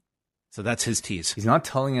card. So that's his tease. He's not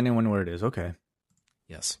telling anyone where it is. Okay.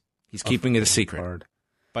 Yes. He's keeping it a secret. Card.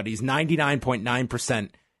 But he's 99.9%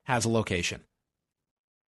 has a location.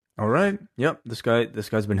 All right. Yep. This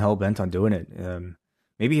guy's been hell bent on doing it.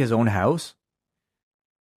 Maybe his own house.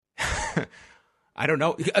 I don't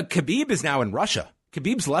know. Khabib is now in Russia.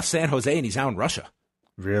 Khabib's left San Jose and he's now in Russia.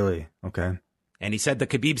 Really? Okay. And he said that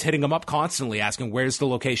Khabib's hitting him up constantly, asking where's the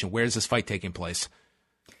location, where's this fight taking place.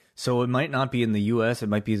 So it might not be in the U.S. It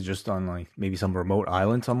might be just on like maybe some remote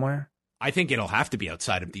island somewhere. I think it'll have to be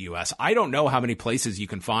outside of the U.S. I don't know how many places you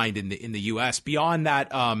can find in the U.S. beyond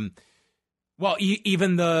that. Well,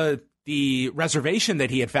 even the reservation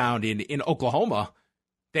that he had found in Oklahoma,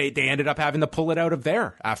 they ended up having to pull it out of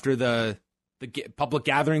there after the public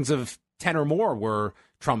gatherings of 10 or more were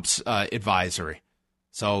Trump's advisory.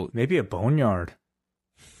 So maybe a boneyard.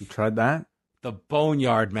 You tried that? The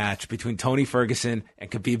boneyard match between Tony Ferguson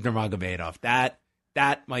and Khabib Nurmagomedov.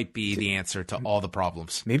 That might be the answer to all the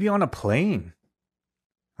problems. Maybe on a plane.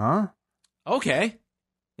 Huh? Okay.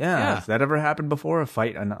 Yeah. Has that ever happened before? A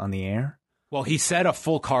fight on the air? Well, he said a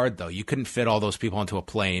full card, though. You couldn't fit all those people onto a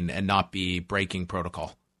plane and not be breaking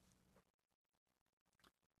protocol.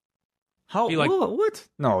 What?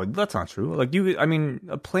 No, that's not true. Like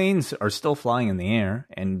planes are still flying in the air,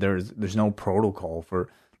 and there's no protocol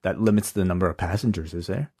that limits the number of passengers, is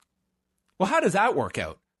there? Well, how does that work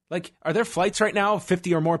out? Like, are there flights right now of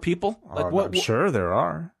 50 or more people? Like, I'm sure there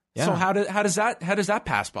are. Yeah. So how does that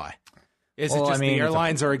pass by? Is it just the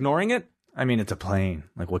airlines are ignoring it? I mean, it's a plane.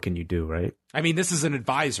 Like, what can you do, right? I mean, this is an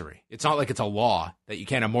advisory. It's not like it's a law that you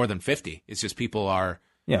can't have more than 50. It's just people are,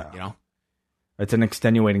 It's an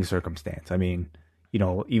extenuating circumstance. I mean,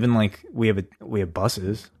 even like we have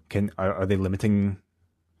buses. Are they limiting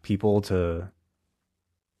people to?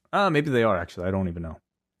 Maybe they are actually. I don't even know.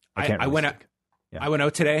 I went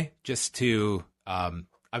out today just to.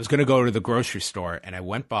 I was going to go to the grocery store, and I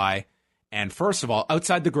went by, and first of all,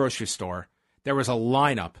 outside the grocery store, there was a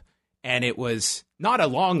lineup. And it was not a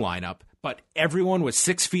long lineup, but everyone was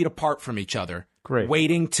 6 feet apart from each other,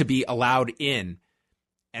 waiting to be allowed in.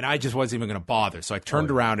 And I just wasn't even going to bother. So I turned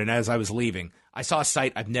around, and as I was leaving, I saw a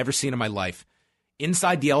sight I've never seen in my life.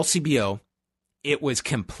 Inside the LCBO, it was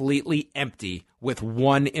completely empty with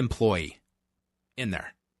one employee in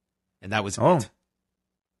there. And that was it.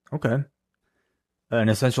 Okay. An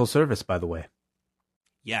essential service, by the way.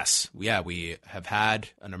 Yes. Yeah, we have had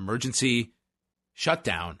an emergency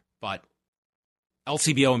shutdown. But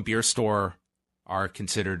LCBO and beer store are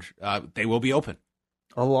considered, they will be open.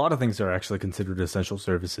 A lot of things are actually considered essential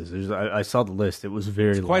services. I saw the list. It was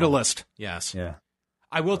quite a list, yes. Yeah.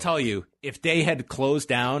 I will tell you, if they had closed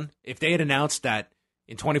down, if they had announced that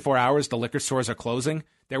in 24 hours the liquor stores are closing,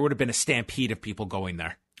 there would have been a stampede of people going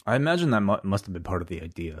there. I imagine that must have been part of the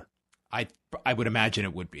idea. I would imagine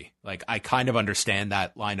it would be. Like, I kind of understand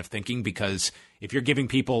that line of thinking, because if you're giving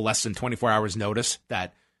people less than 24 hours notice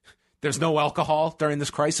that There's no alcohol during this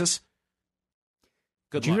crisis.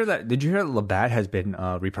 Good Did you luck. hear that? Did you hear that Labatt has been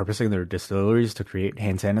repurposing their distilleries to create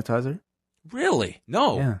hand sanitizer? Really?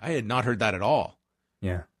 No, Yeah. I had not heard that at all.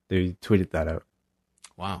 Yeah, they tweeted that out.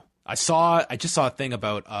 Wow. I just saw a thing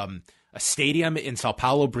about a stadium in Sao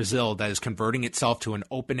Paulo, Brazil that is converting itself to an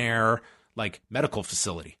open air like medical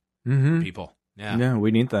facility for people. Yeah. Yeah,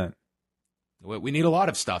 we need that. We need a lot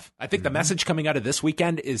of stuff. I think the message coming out of this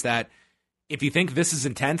weekend is that if you think this is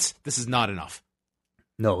intense, this is not enough.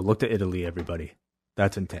 No, look to Italy, everybody.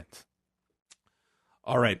 That's intense.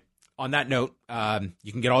 All right. On that note,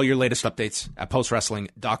 you can get all your latest updates at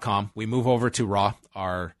postwrestling.com. We move over to Raw,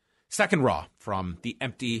 our second Raw from the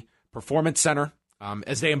Empty Performance Center,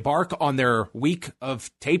 as they embark on their week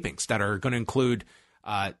of tapings that are going to include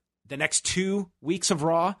the next 2 weeks of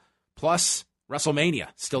Raw plus WrestleMania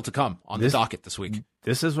still to come on the docket this week.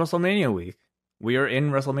 This is WrestleMania week. We are in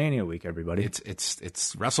WrestleMania week, everybody.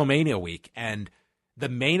 It's WrestleMania week, and the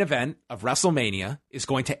main event of WrestleMania is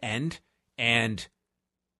going to end, and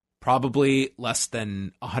probably less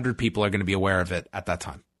than 100 people are going to be aware of it at that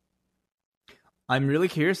time. I'm really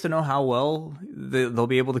curious to know how well they'll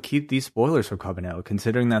be able to keep these spoilers from coming out,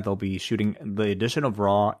 considering that they'll be shooting the edition of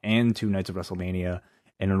Raw and 2 nights of WrestleMania,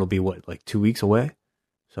 and it'll be, like 2 weeks away?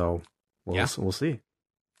 So we'll see.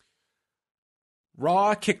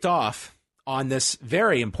 Raw kicked off on this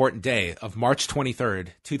very important day of March 23rd,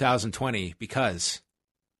 2020, because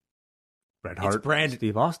Bret Hart,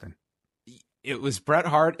 Steve Austin. It was Bret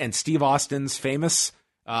Hart and Steve Austin's famous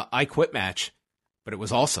I Quit match, but it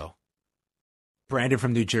was also Brandon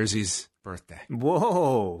from New Jersey's birthday.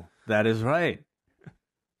 Whoa, that is right.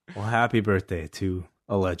 Well, happy birthday to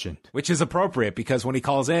a legend. Which is appropriate because when he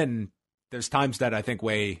calls in, there's times that I think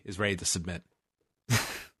Way is ready to submit.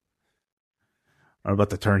 Or about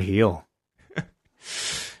to turn heel.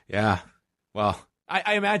 Yeah. Well,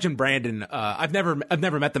 I imagine Brandon, I've never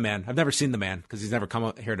met the man. I've never seen the man because he's never come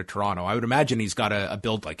out here to Toronto. I would imagine he's got a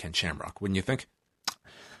build like Ken Shamrock, wouldn't you think?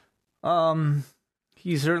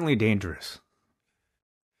 He's certainly dangerous.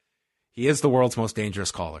 He is the world's most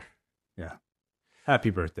dangerous caller. Yeah. Happy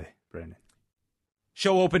birthday, Brandon.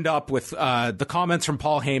 Show opened up with the comments from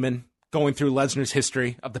Paul Heyman going through Lesnar's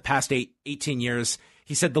history of the past 18 years.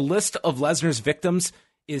 He said the list of Lesnar's victims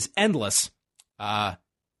is endless, but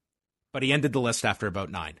he ended the list after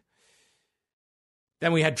about 9.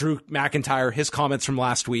 Then we had Drew McIntyre, his comments from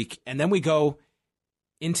last week, and then we go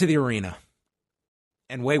into the arena.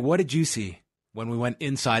 And Way, what did you see when we went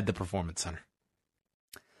inside the Performance Center?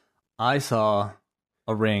 I saw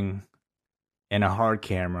a ring and a hard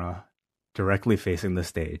camera directly facing the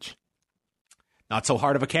stage. Not so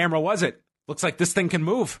hard of a camera, was it? Looks like this thing can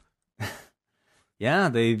move. Yeah,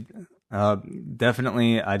 they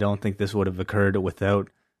definitely, I don't think this would have occurred without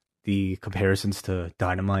the comparisons to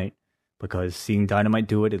Dynamite, because seeing Dynamite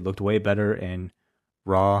do it, it looked way better, and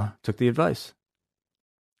Raw took the advice.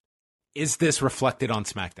 Is this reflected on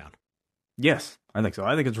SmackDown? Yes, I think so.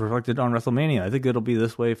 I think it's reflected on WrestleMania. I think it'll be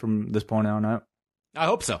this way from this point on out. I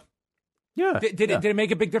hope so. Yeah. Did it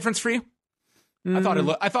make a big difference for you? I thought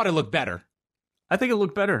it looked better. I think it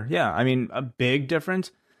looked better. Yeah, I mean, a big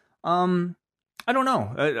difference. I don't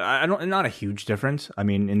know. Not a huge difference. I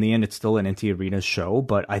mean, in the end, it's still an empty arena show,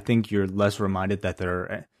 but I think you're less reminded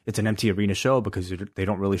that it's an empty arena show because they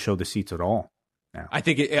don't really show the seats at all now. I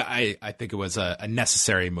think it was a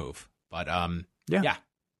necessary move, but yeah.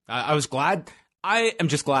 I was glad. I am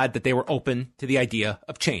just glad that they were open to the idea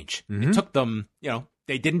of change. Mm-hmm. It took them,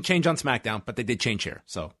 they didn't change on SmackDown, but they did change here.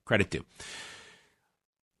 So credit due.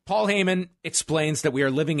 Paul Heyman explains that we are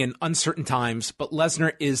living in uncertain times, but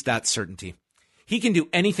Lesnar is that certainty. He can do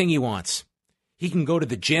anything he wants. He can go to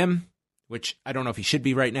the gym, which I don't know if he should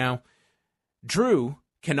be right now. Drew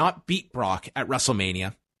cannot beat Brock at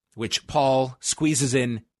WrestleMania, which Paul squeezes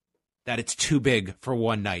in that it's too big for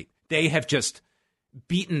one night. They have just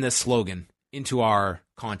beaten this slogan into our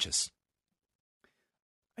conscious.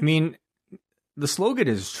 I mean, the slogan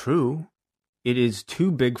is true. It is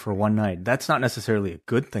too big for one night. That's not necessarily a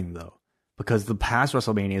good thing, though, because the past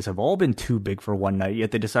WrestleManias have all been too big for one night,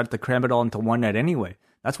 yet they decided to cram it all into one night anyway.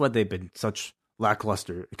 That's why they've been such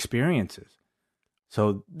lackluster experiences.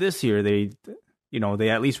 So this year, they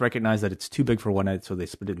at least recognize that it's too big for one night, so they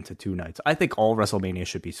split it into 2 nights. I think all WrestleMania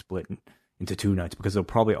should be split into 2 nights because they'll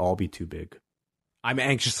probably all be too big. I'm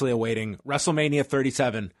anxiously awaiting WrestleMania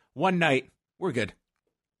 37. One night, we're good.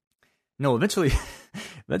 No, eventually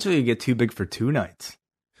you get too big for 2 nights.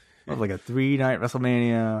 Like a 3-night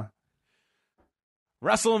WrestleMania.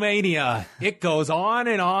 WrestleMania. It goes on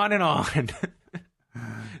and on and on.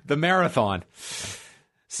 The marathon.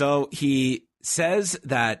 So he says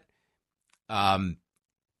that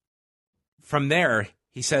from there,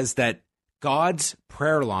 he says that God's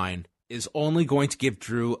prayer line is only going to give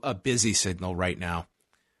Drew a busy signal right now.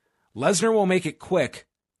 Lesnar will make it quick,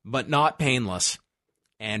 but not painless,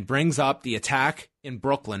 and brings up the attack in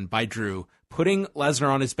Brooklyn by Drew, putting Lesnar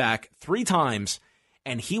on his back 3 times,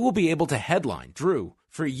 and he will be able to headline Drew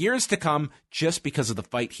for years to come just because of the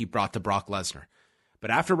fight he brought to Brock Lesnar.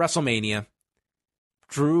 But after WrestleMania,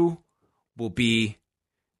 Drew will be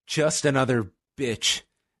just another bitch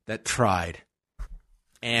that tried.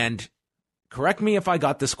 And correct me if I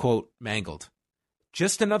got this quote mangled.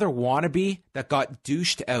 Just another wannabe that got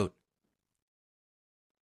douched out.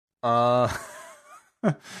 I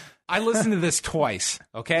listened to this twice,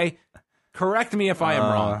 okay? Correct me if I am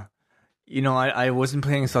wrong. You know, I wasn't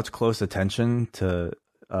paying such close attention to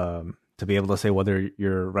be able to say whether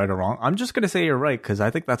you're right or wrong. I'm just going to say you're right because I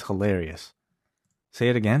think that's hilarious. Say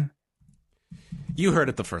it again. You heard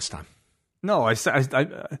it the first time. No,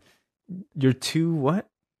 you're too what?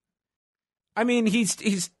 I mean,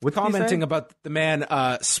 he's commenting about the man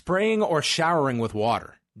spraying or showering with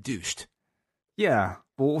water. Douched. Yeah.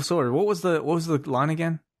 Well, sorry. What was the line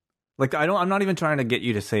again? Like, I'm not even trying to get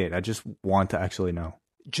you to say it. I just want to actually know.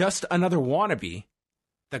 Just another wannabe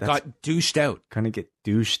that got douched out. Gonna get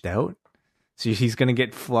douched out? So he's gonna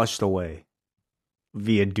get flushed away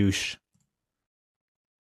via douche.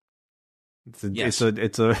 It's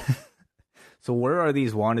a So where are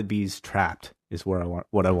these wannabes trapped? Is what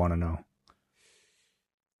I want to know.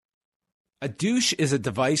 A douche is a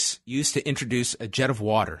device used to introduce a jet of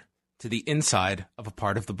water to the inside of a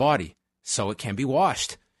part of the body so it can be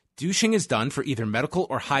washed. Douching is done for either medical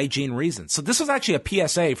or hygiene reasons. So this was actually a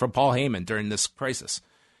PSA from Paul Heyman during this crisis.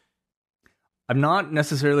 I've not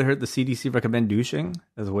necessarily heard the CDC recommend douching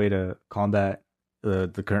as a way to combat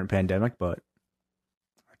the current pandemic, but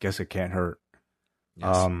I guess it can't hurt.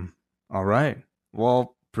 Yes. All right.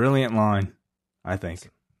 Well, brilliant line, I think.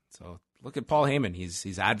 So look at Paul Heyman.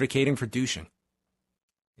 He's advocating for douching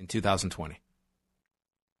in 2020.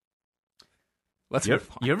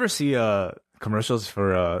 You ever see commercials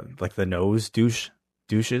for like the nose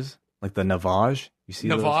douches, like the Navage? You see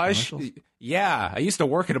Navage? Yeah, I used to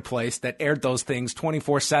work at a place that aired those things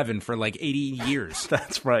 24/7 for like 80 years.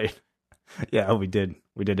 That's right. Yeah, we did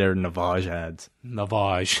air Navage ads.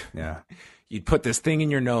 Navage. Yeah. You'd put this thing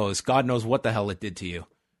in your nose. God knows what the hell it did to you.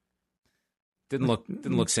 Didn't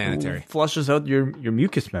look sanitary. Flushes out your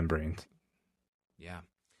mucous membranes. Yeah.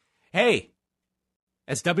 Hey,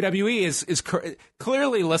 as WWE is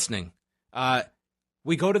clearly listening,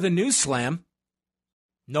 we go to the News Slam.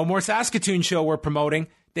 No More Saskatoon show we're promoting.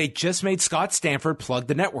 They just made Scott Stanford plug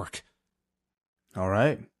the network. All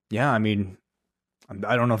right. Yeah, I mean,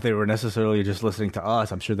 I don't know if they were necessarily just listening to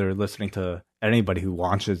us. I'm sure they're listening to anybody who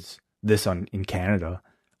watches this in Canada.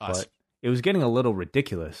 Us. But it was getting a little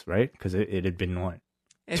ridiculous, right? Because it had been, what,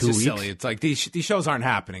 it's 2 just weeks? silly. It's like these shows aren't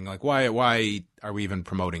happening. Like, why are we even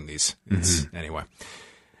promoting these? Anyway.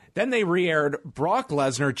 Then they re-aired Brock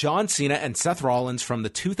Lesnar, John Cena, and Seth Rollins from the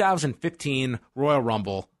 2015 Royal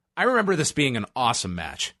Rumble. I remember this being an awesome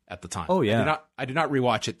match at the time. Oh, yeah. I did not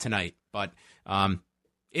rewatch it tonight, but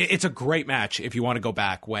it's a great match if you want to go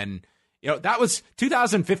back when, that was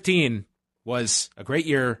 2015 was a great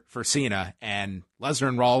year for Cena, and Lesnar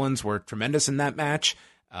and Rollins were tremendous in that match.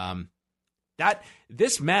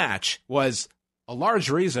 This match was a large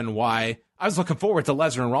reason why I was looking forward to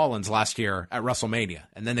Lesnar and Rollins last year at WrestleMania,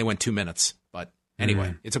 and then they went 2 minutes. But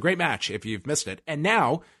anyway, It's a great match if you've missed it, and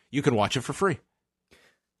now you can watch it for free.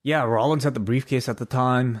 Yeah, Rollins had the briefcase at the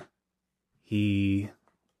time. He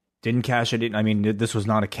didn't cash it in. I mean, this was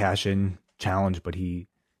not a cash-in challenge, but he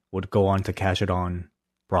would go on to cash it on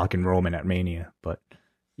Brock and Roman at Mania. But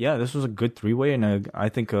yeah, this was a good 3-way, and I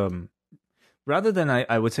think rather than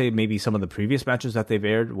I would say maybe some of the previous matches that they've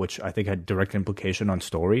aired, which I think had direct implication on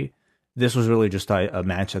story, this was really just a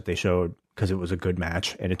match that they showed because it was a good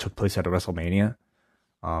match, and it took place at a WrestleMania.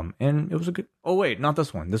 And it was a good... Oh, wait, not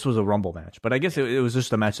this one. This was a Rumble match. But I guess it was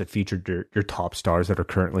just a match that featured your top stars that are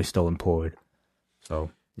currently still employed.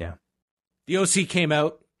 So, yeah. The OC came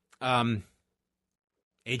out.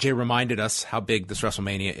 AJ reminded us how big this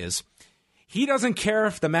WrestleMania is. He doesn't care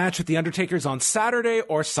if the match with The Undertaker is on Saturday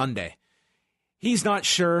or Sunday. He's not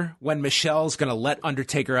sure when Michelle's going to let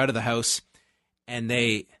Undertaker out of the house. And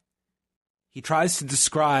he tries to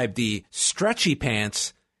describe the stretchy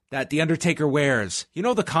pants that The Undertaker wears. You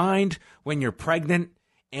know the kind when you're pregnant?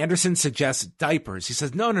 Anderson suggests diapers. He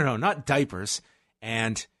says, no, not diapers.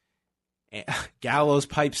 And Gallows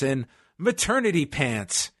pipes in, maternity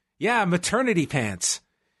pants. Yeah, maternity pants.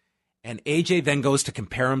 And AJ then goes to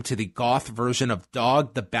compare him to the goth version of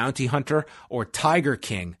Dog the Bounty Hunter or Tiger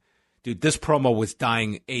King. Dude, this promo was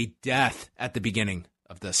dying a death at the beginning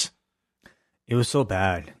of this. It was so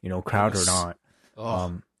bad, crowd or not.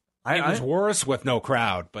 It was worse with no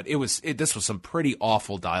crowd, but this was some pretty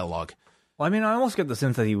awful dialogue. Well, I mean, I almost get the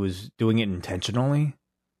sense that he was doing it intentionally.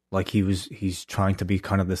 Like he's trying to be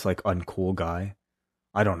kind of this like uncool guy.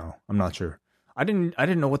 I don't know. I'm not sure. I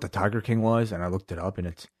didn't know what the Tiger King was, and I looked it up, and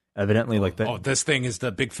it's evidently like that. Oh, this thing is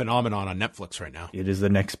the big phenomenon on Netflix right now. It is the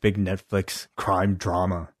next big Netflix crime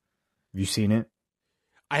drama. Have you seen it?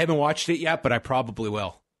 I haven't watched it yet, but I probably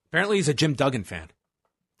will. Apparently, he's a Jim Duggan fan.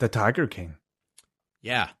 The Tiger King.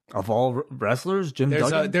 Yeah. Of all wrestlers,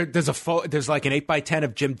 Duggan? There's like an 8x10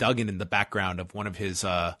 of Jim Duggan in the background of one of his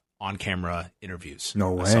on-camera interviews.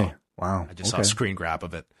 No way. Wow. I just saw a screen grab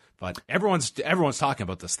of it. But everyone's talking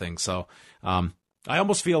about this thing, so I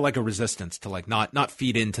almost feel like a resistance to like not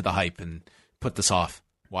feed into the hype and put this off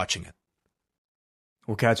watching it.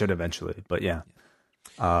 We'll catch it eventually, but yeah.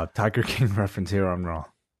 Tiger King reference here on Raw.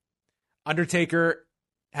 Undertaker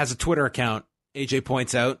has a Twitter account, AJ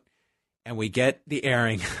points out, and we get the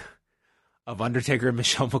airing of Undertaker and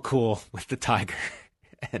Michelle McCool with the Tiger.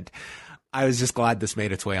 And I was just glad this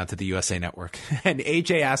made its way onto the USA Network. And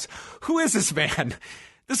AJ asks, who is this man?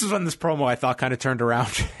 This is when this promo I thought kind of turned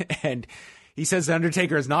around. And he says the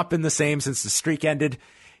Undertaker has not been the same since the streak ended.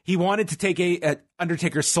 He wanted to take a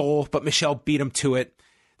Undertaker's soul, but Michelle beat him to it.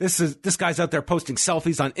 This guy's out there posting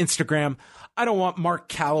selfies on Instagram. I don't want Mark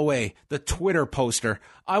Calloway, the Twitter poster.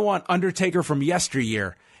 I want Undertaker from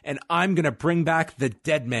yesteryear. And I'm going to bring back the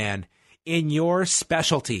dead man in your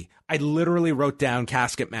specialty. I literally wrote down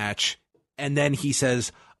casket match. And then he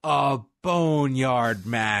says, a boneyard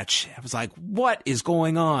match. I was like, what is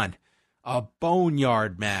going on? A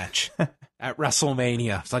boneyard match at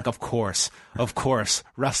WrestleMania. It's like, of course,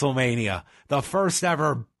 WrestleMania. The first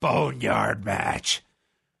ever boneyard match.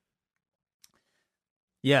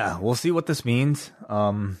 Yeah, we'll see what this means.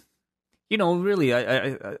 Really,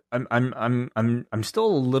 I'm still a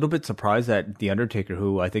little bit surprised that the Undertaker,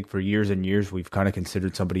 who I think for years and years we've kind of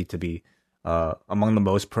considered somebody to be among the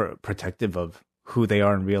most protective of who they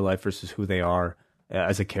are in real life versus who they are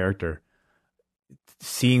as a character.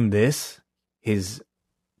 Seeing his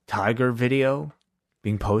Tiger video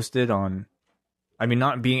being posted on,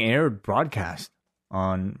 not being aired, broadcast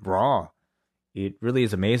on Raw, it really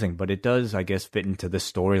is amazing. But it does, I guess, fit into this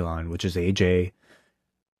storyline, which is AJ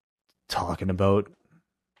talking about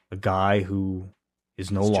a guy who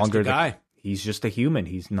is no longer a guy. He's just a human.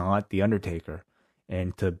 He's not the Undertaker.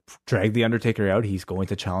 And to drag the Undertaker out, he's going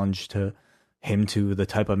to challenge him to the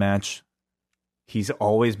type of match he's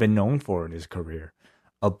always been known for in his career,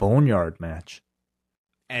 a boneyard match.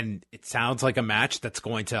 And it sounds like a match that's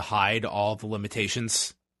going to hide all the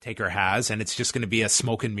limitations Taker has, and it's just going to be a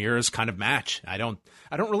smoke and mirrors kind of match. I don't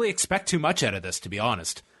really expect too much out of this, to be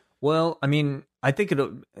honest. Well, I think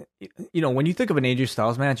when you think of an AJ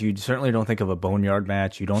Styles match, you certainly don't think of a boneyard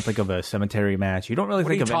match. You don't think of a cemetery match. You don't really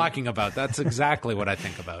think of what are you talking about? That's exactly what I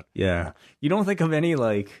think about. Yeah. You don't think of any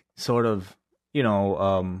like sort of,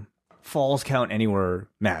 falls count anywhere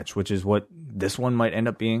match, which is what this one might end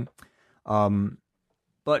up being.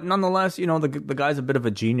 But nonetheless, the guy's a bit of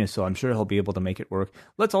a genius, so I'm sure he'll be able to make it work.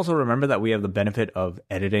 Let's also remember that we have the benefit of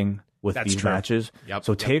editing with these matches. Yep,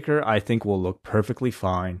 so Taker, I think, will look perfectly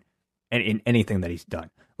fine and in anything that he's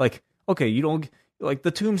done. Like, okay,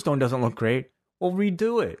 the tombstone doesn't look great. Well,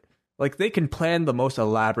 redo it. Like, they can plan the most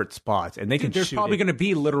elaborate spots, and there's probably going to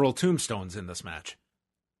be literal tombstones in this match.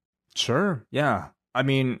 Sure, yeah.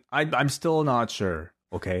 I'm still not sure.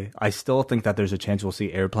 Okay, I still think that there's a chance we'll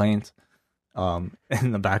see airplanes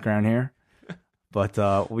in the background here,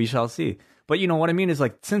 but we shall see. But you know what I mean is,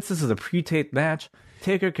 like, since this is a pre-taped match,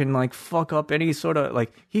 Taker can like fuck up any sort of,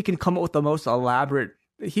 like, he can come up with the most elaborate.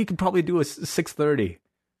 He could probably do a 630,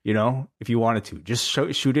 if you wanted to. Just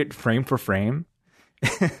shoot it frame for frame.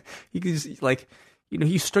 He could just, like,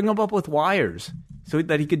 you string them up with wires so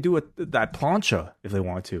that he could do that plancha if they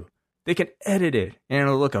want to. They can edit it and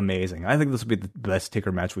it'll look amazing. I think this will be the best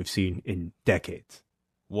Taker match we've seen in decades.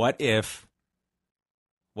 What if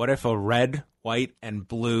a red, white, and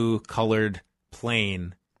blue colored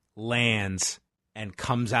plane lands and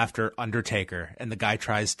comes after Undertaker, and the guy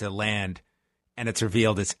tries to land, and it's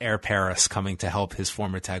revealed it's Air Paris coming to help his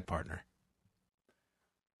former tag partner?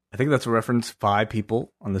 I think that's a reference 5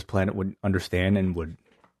 people on this planet would understand and would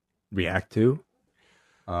react to.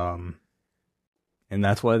 And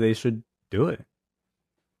that's why they should do it.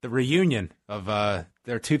 The reunion of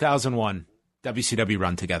their 2001 WCW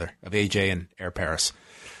run together of AJ and Air Paris.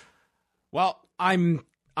 Well, I'm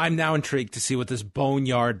now intrigued to see what this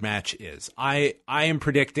boneyard match is. I am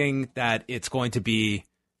predicting that it's going to be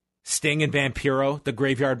Sting and Vampiro, the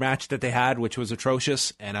graveyard match that they had, which was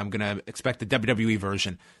atrocious, and I'm going to expect the WWE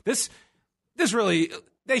version. This really,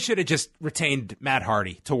 they should have just retained Matt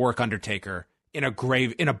Hardy to work Undertaker in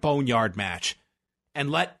a boneyard match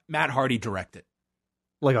and let Matt Hardy direct it.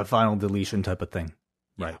 Like a final deletion type of thing.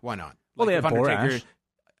 Right. Yeah, why not? Well, they have Borash.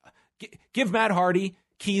 Give Matt Hardy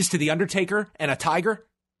keys to the Undertaker and a tiger.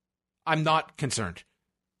 I'm not concerned.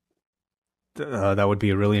 That would be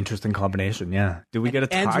a really interesting combination, yeah. Do we get a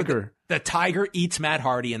tiger? The tiger eats Matt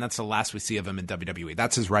Hardy, and that's the last we see of him in WWE.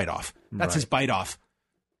 That's his write-off. That's his bite-off.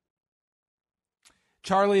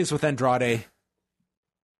 Charlie is with Andrade,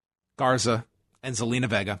 Garza, and Zelina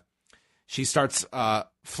Vega. She starts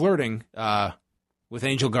flirting with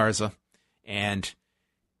Angel Garza, and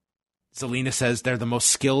Zelina says they're the most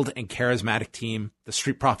skilled and charismatic team. The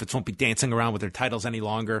Street Profits won't be dancing around with their titles any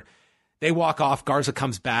longer. They walk off. Garza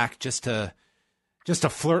comes back just to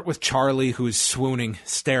flirt with Charlie, who's swooning,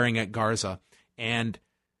 staring at Garza. And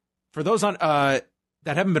for those that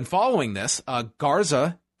haven't been following this,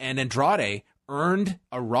 Garza and Andrade earned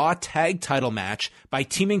a Raw tag title match by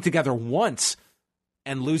teaming together once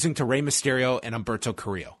and losing to Rey Mysterio and Humberto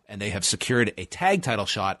Carrillo. And they have secured a tag title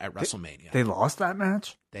shot at WrestleMania. They lost that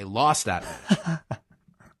match? They lost that match.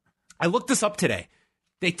 I looked this up today.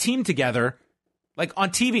 They teamed together, like on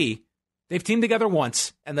TV, they've teamed together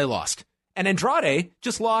once and they lost. And Andrade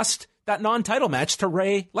just lost that non-title match to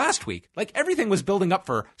Rey last week. Like everything was building up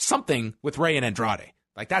for something with Rey and Andrade.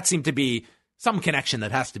 Like that seemed to be some connection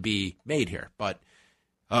that has to be made here. But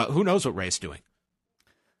who knows what Rey's doing?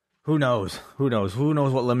 Who knows? Who knows? Who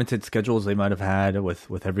knows what limited schedules they might have had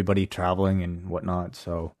with everybody traveling and whatnot.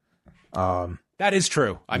 So that is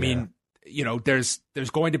true. I mean, you know, there's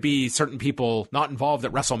going to be certain people not involved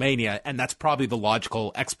at WrestleMania, and that's probably the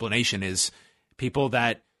logical explanation is people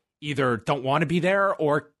that either don't want to be there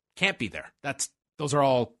or can't be there. Those are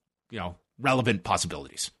all, you know, relevant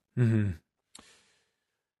possibilities. Mm-hmm.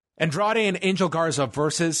 Andrade and Angel Garza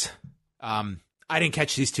versus, I didn't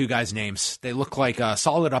catch these two guys' names. They look like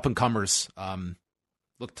solid up-and-comers.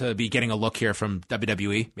 Look to be getting a look here from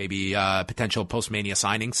WWE, maybe potential post-Mania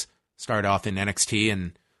signings. Start off in NXT,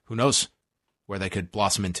 and who knows where they could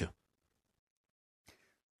blossom into.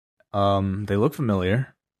 They look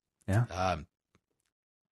familiar. Yeah.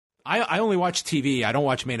 I only watch TV. I don't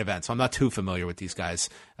watch main events, so I'm not too familiar with these guys.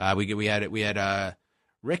 We had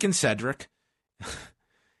Rick and Cedric,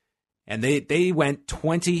 and they went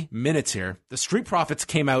 20 minutes here. The Street Profits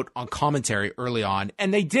came out on commentary early on,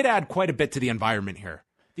 and they did add quite a bit to the environment here.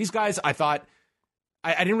 These guys, I thought,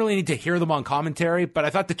 I didn't really need to hear them on commentary, but I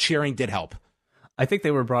thought the cheering did help. I think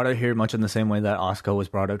they were brought out here much in the same way that Asuka was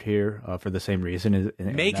brought out here for the same reason.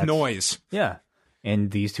 Make noise. Yeah.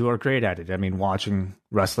 And these two are great at it. I mean, watching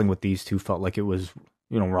wrestling with these two felt like it was,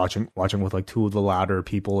 you know, watching with like two of the louder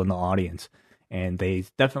people in the audience. And they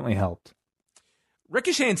definitely helped.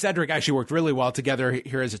 Ricochet and Cedric actually worked really well together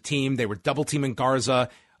here as a team. They were double teaming Garza.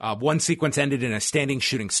 One sequence ended in a standing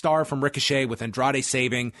shooting star from Ricochet with Andrade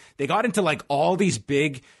saving. They got into like all these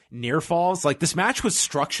big near falls. Like this match was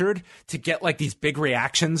structured to get like these big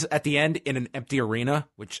reactions at the end in an empty arena,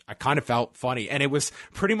 which I kind of felt funny. And it was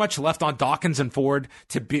pretty much left on Dawkins and Ford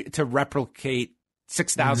to replicate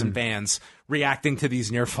 6,000 fans reacting to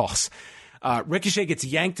these near falls. Ricochet gets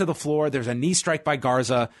yanked to the floor. There's a knee strike by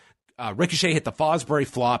Garza. Ricochet hit the Fosbury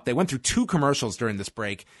flop. They went through 2 commercials during this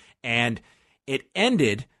break, and it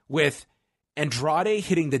ended with Andrade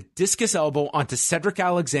hitting the discus elbow onto Cedric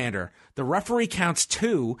Alexander. The referee counts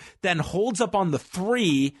 2, then holds up on the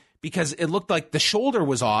 3 because it looked like the shoulder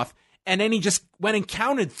was off, and then he just went and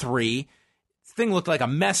counted 3. This thing looked like a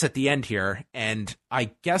mess at the end here, and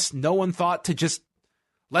I guess no one thought to just,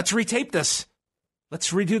 let's retape this.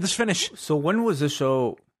 Let's redo this finish. So when was this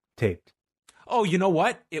show taped? Oh, you know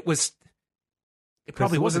what? It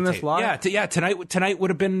probably wasn't this live? Yeah, tonight would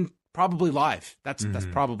have been probably live. That's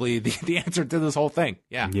probably the answer to this whole thing.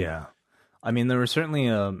 Yeah. Yeah. I mean, there was certainly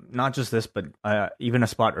not just this, but even a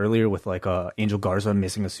spot earlier with like Angel Garza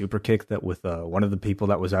missing a super kick that with one of the people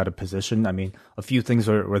that was out of position. I mean, a few things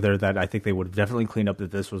were there that I think they would have definitely cleaned up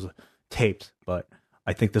if this was taped, but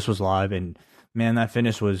I think this was live, and man, that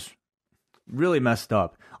finish was really messed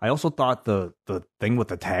up. I also thought the thing with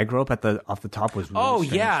the tag rope off the top was really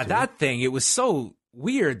strange, too. That thing. It was so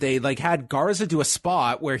weird. They like had Garza do a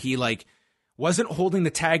spot where he like wasn't holding the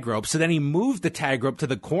tag rope, so then he moved the tag rope to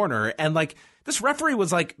the corner, and like this referee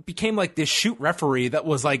was like became like this shoot referee that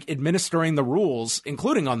was like administering the rules,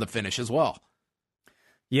 including on the finish as well.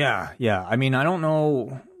 Yeah. I mean, I don't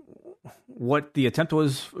know what the attempt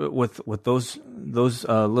was with those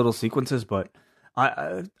little sequences, but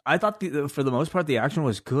I thought for the most part the action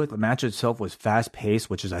was good. The match itself was fast paced,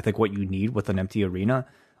 which is I think what you need with an empty arena.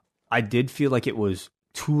 I did feel like it was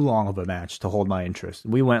too long of a match to hold my interest.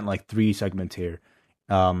 We went like 3 segments here.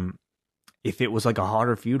 If it was like a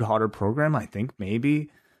harder feud, harder program, I think maybe.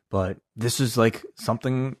 But this is like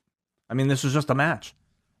something. I mean, this was just a match,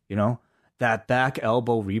 you know. That back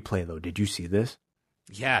elbow replay though. Did you see this?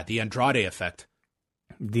 Yeah, the Andrade effect.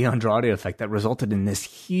 The Andrade effect that resulted in this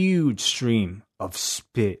huge stream of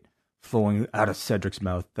spit flowing out of Cedric's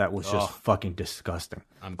mouth. That was just fucking disgusting.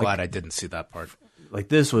 I'm glad I didn't see that part. Like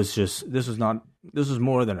this was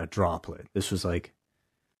more than a droplet. This was like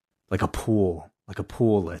a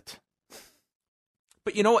poollet.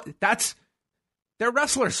 But you know what? They're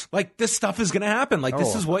wrestlers. Like this stuff is going to happen. Like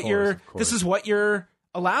this is what you're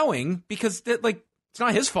allowing because it's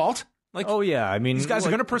not his fault. Like, oh yeah, I mean, these guys are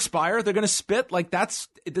going to perspire. They're going to spit. Like this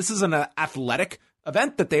is an athletic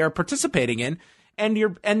event that they are participating in, and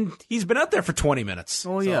he's been out there for 20 minutes.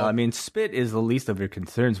 Oh yeah, I mean, spit is the least of your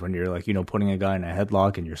concerns when you're like, you know, putting a guy in a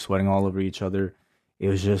headlock and you're sweating all over each other. It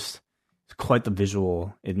was just quite the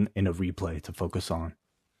visual in a replay to focus on.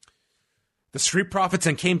 The Street Profits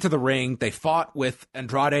then came to the ring. They fought with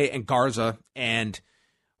Andrade and Garza and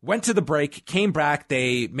went to the break, came back.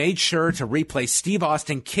 They made sure to replay Steve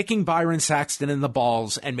Austin kicking Byron Saxton in the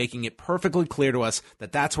balls and making it perfectly clear to us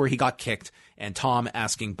that that's where he got kicked, and Tom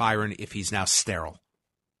asking Byron if he's now sterile.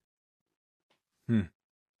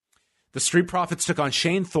 The Street Profits took on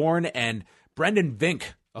Shane Thorne and Brendan Vink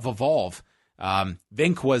of Evolve.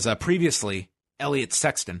 Vink was previously Elliot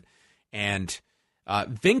Sexton, and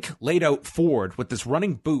Vink laid out Ford with this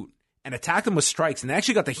running boot and attacked him with strikes, and they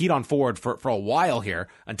actually got the heat on Ford for a while here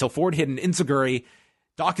until Ford hit an enziguri.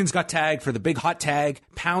 Dawkins got tagged for the big hot tag,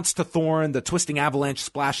 pounced to Thorne, the twisting avalanche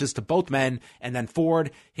splashes to both men, and then Ford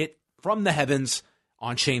hit from the heavens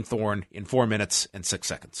on Shane Thorne in 4 minutes and 6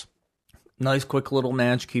 seconds. Nice, quick little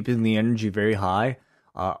match, keeping the energy very high.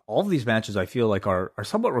 All of these matches, I feel like, are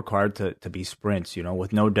somewhat required to be sprints, you know,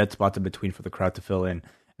 with no dead spots in between for the crowd to fill in.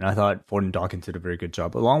 And I thought Ford and Dawkins did a very good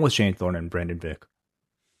job, along with Shane Thorne and Brendan Vink.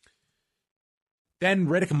 Then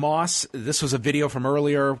Riddick Moss, this was a video from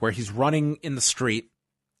earlier where he's running in the street.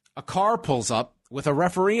 A car pulls up with a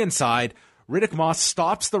referee inside. Riddick Moss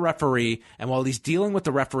stops the referee, and while he's dealing with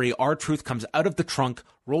the referee, R-Truth comes out of the trunk,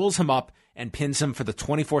 rolls him up, and pins him for the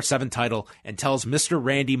 24/7 title and tells Mr.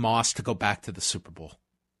 Randy Moss to go back to the Super Bowl.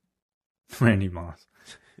 Randy Moss.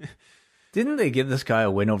 Didn't they give this guy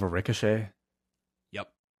a win over Ricochet?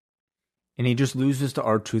 Yep. And he just loses to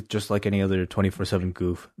R-Truth just like any other 24/7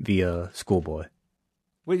 goof via Schoolboy.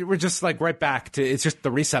 We're just like right back to, it's just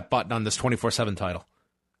the reset button on this 24/7 title.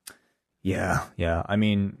 Yeah. I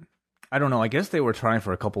mean, I don't know. I guess they were trying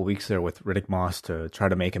for a couple weeks there with Riddick Moss to try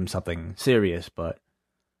to make him something serious, but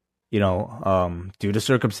you know, due to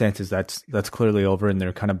circumstances, that's clearly over, and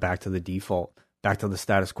they're kind of back to the default, back to the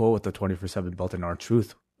status quo with the 24/7 belt and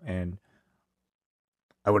R-Truth. And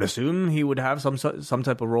I would assume he would have some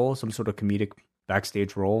type of role, some sort of comedic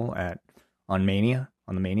backstage role on Mania,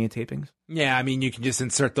 on the Mania tapings. Yeah, I mean, you can just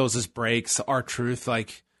insert those as breaks. R-Truth,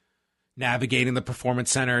 like navigating the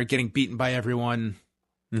Performance Center, getting beaten by everyone.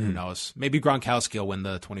 Mm-hmm. Who knows? Maybe Gronkowski will win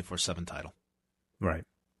the 24/7 title. Right.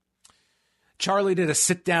 Charlie did a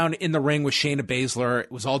sit down in the ring with Shayna Baszler.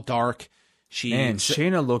 It was all dark.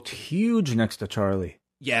 Shayna looked huge next to Charlie.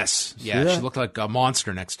 Yes. Yeah, she looked like a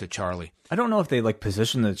monster next to Charlie. I don't know if they like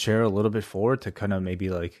positioned the chair a little bit forward to kind of maybe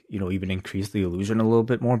like, you know, even increase the illusion a little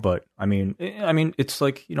bit more. But I mean, it's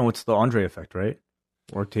like, you know, it's the Andre effect, right?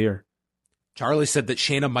 Worked here. Charlie said that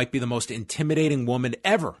Shayna might be the most intimidating woman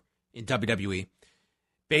ever in WWE.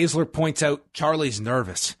 Baszler points out Charlie's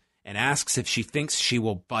nervous and asks if she thinks she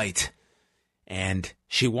will bite. And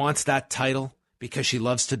she wants that title because she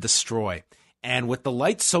loves to destroy. And with the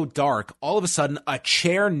lights so dark, all of a sudden, a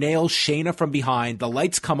chair nails Shayna from behind. The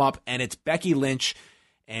lights come up, and it's Becky Lynch,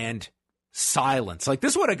 and silence. Like,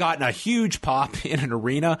 this would have gotten a huge pop in an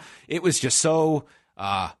arena. It was just so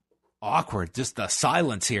awkward, just the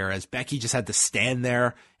silence here, as Becky just had to stand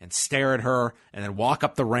there and stare at her, and then walk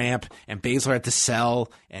up the ramp, and Baszler had to sell,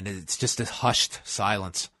 and it's just a hushed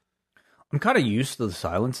silence. I'm kind of used to the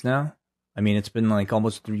silence now. I mean, it's been like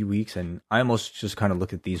almost 3 weeks, and I almost just kind of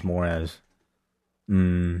look at these more as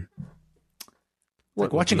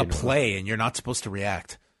like watching a play and you're not supposed to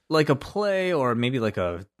react. Like a play, or maybe like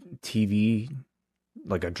a TV,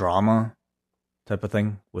 like a drama type of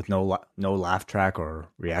thing with no laugh track or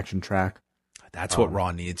reaction track. That's what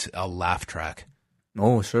Raw needs, a laugh track.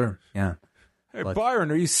 Oh, sure. Yeah. Hey,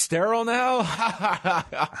 Byron, are you sterile now?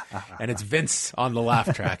 And it's Vince on the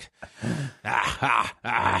laugh track.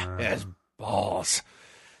 His balls.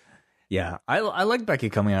 Yeah, I like Becky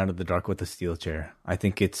coming out of the dark with the steel chair. I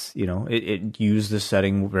think it's, it used the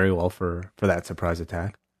setting very well for that surprise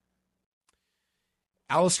attack.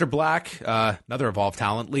 Aleister Black, another Evolve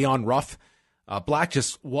talent, Leon Ruff. Black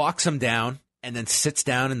just walks him down and then sits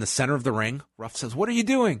down in the center of the ring. Ruff says, "What are you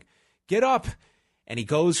doing? Get up." And he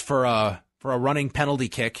goes for a running penalty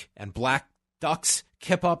kick, and Black ducks,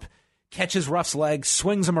 kip up, catches Ruff's leg,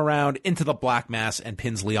 swings him around into the black mass, and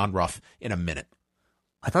pins Leon Ruff in a minute.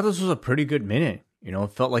 I thought this was a pretty good minute.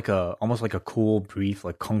 It felt like almost like a cool, brief,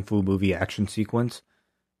 like kung fu movie action sequence.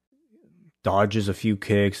 Dodges a few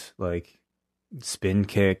kicks, like spin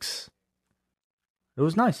kicks. It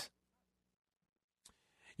was nice.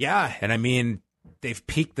 Yeah, and I mean, they've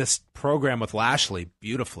peaked this program with Lashley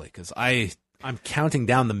beautifully, because I'm counting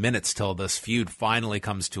down the minutes till this feud finally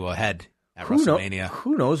comes to a head at WrestleMania.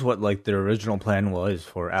 Who knows what like their original plan was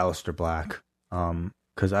for Aleister Black?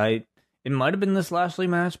 Because it might have been this Lashley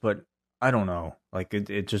match, but I don't know. Like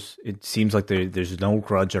it seems like there's no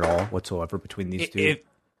grudge at all whatsoever between these two.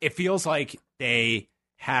 It feels like they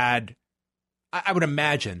had. I would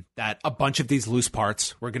imagine that a bunch of these loose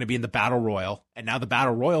parts were going to be in the Battle Royal, and now the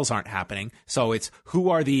Battle Royals aren't happening. So it's who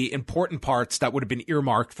are the important parts that would have been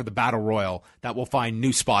earmarked for the Battle Royal that we'll find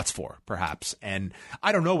new spots for, perhaps. And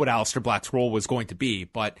I don't know what Aleister Black's role was going to be,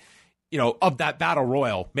 but, of that Battle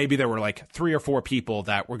Royal, maybe there were like 3 or 4 people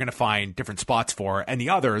that we're going to find different spots for, and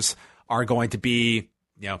the others are going to be,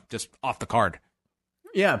 just off the card.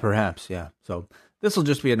 Yeah, perhaps, yeah. So this will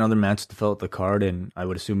just be another match to fill out the card, and I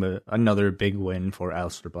would assume another big win for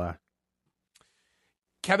Aleister Black.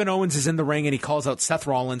 Kevin Owens is in the ring, and he calls out Seth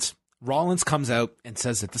Rollins. Rollins comes out and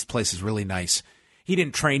says that this place is really nice. He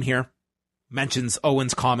didn't train here. Mentions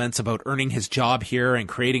Owens' comments about earning his job here and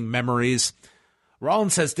creating memories.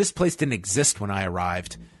 Rollins says this place didn't exist when I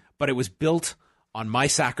arrived, but it was built on my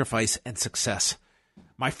sacrifice and success.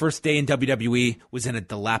 My first day in WWE was in a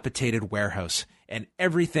dilapidated warehouse, and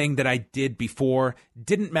everything that I did before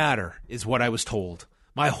didn't matter, is what I was told.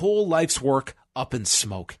 My whole life's work up in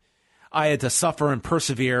smoke. I had to suffer and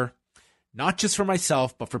persevere, not just for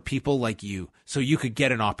myself, but for people like you, so you could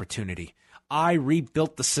get an opportunity. I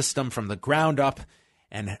rebuilt the system from the ground up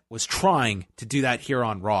and was trying to do that here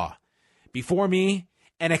on Raw. Before me,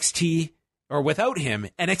 NXT, or without him,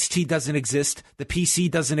 NXT doesn't exist. The PC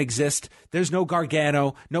doesn't exist. There's no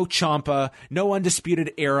Gargano, no Ciampa, no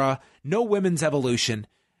Undisputed Era, no Women's Evolution,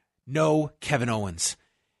 no Kevin Owens.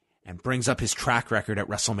 And brings up his track record at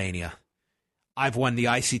WrestleMania. I've won the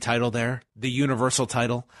IC title there, the Universal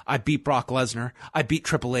title. I beat Brock Lesnar. I beat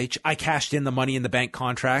Triple H. I cashed in the Money in the Bank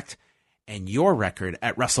contract. And your record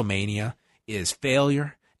at WrestleMania is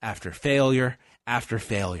failure after failure after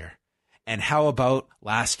failure. And how about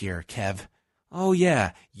last year, Kev? Oh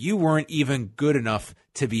yeah, you weren't even good enough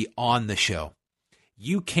to be on the show.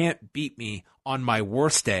 You can't beat me on my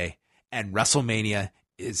worst day, and WrestleMania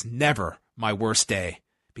is never my worst day,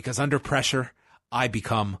 because under pressure, I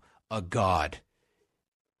become a god.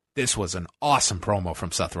 This was an awesome promo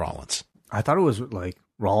from Seth Rollins. I thought it was like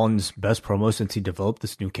Rollins' best promo since he developed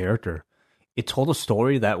this new character. It told a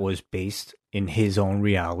story that was based in his own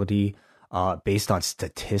reality, based on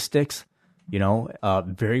statistics,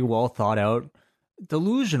 very well thought out,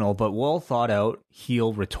 delusional, but well thought out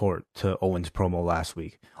heel retort to Owens' promo last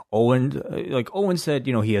week. Owen said,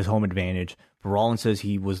 he has home advantage, but Rollins says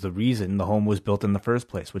he was the reason the home was built in the first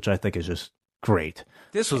place, which I think is just great.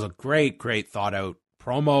 This was a great thought out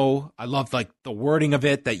promo. I loved the wording of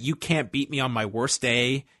it, that you can't beat me on my worst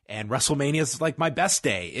day, and WrestleMania is like my best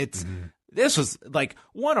day. This was like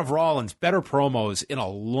one of Rollins' better promos in a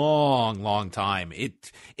long, long time.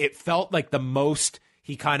 It felt like the most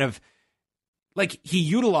he kind of he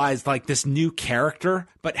utilized this new character,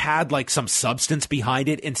 but had some substance behind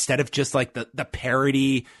it instead of just the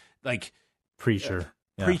parody Preacher.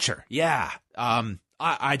 Preacher. Yeah.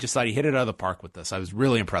 I just thought he hit it out of the park with this. I was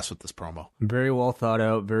really impressed with this promo. Very well thought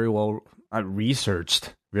out, very well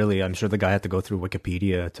researched. Really, I'm sure the guy had to go through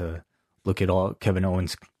Wikipedia to look at all Kevin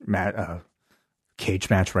Owens' cage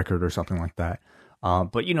match record or something like that.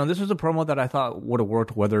 But this was a promo that I thought would have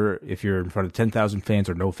worked whether if you're in front of 10,000 fans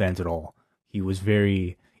or no fans at all. He was it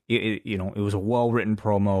was a well-written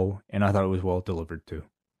promo, and I thought it was well delivered too.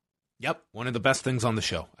 Yep, one of the best things on the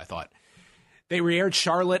show, I thought. They re-aired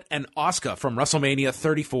Charlotte and Asuka from WrestleMania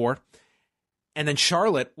 34, and then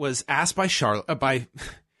Charlotte was asked by Charlie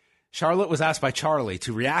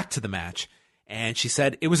to react to the match, and she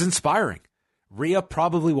said, "It was inspiring. Rhea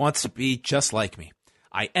probably wants to be just like me.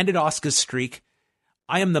 I ended Asuka's streak.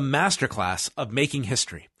 I am the masterclass of making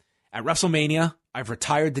history. At WrestleMania, I've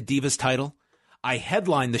retired the Divas title. I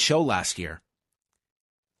headlined the show last year.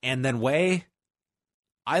 And then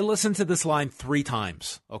I listened to this line 3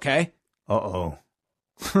 times, okay? Uh-oh.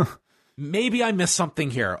 Maybe I missed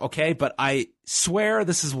something here, okay? But I swear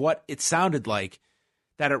this is what it sounded like,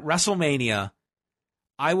 that at WrestleMania,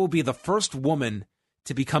 I will be the first woman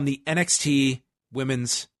to become the NXT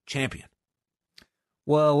Women's Champion.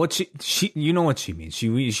 Well, what she you know what she means.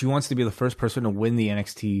 She wants to be the first person to win the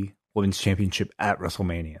NXT Women's Championship at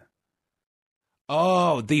WrestleMania.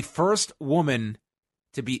 Oh, the first woman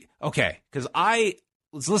to be... Okay, because I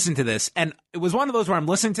was listening to this, and it was one of those where I'm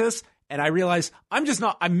listening to this, and I realized I'm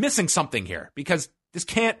missing something here, because this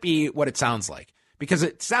can't be what it sounds like. Because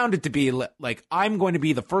it sounded to be like I'm going to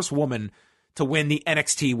be the first woman to win the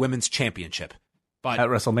NXT Women's Championship. But at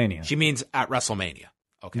WrestleMania. She means at WrestleMania.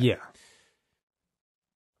 Okay. Yeah.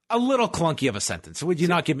 A little clunky of a sentence. Would you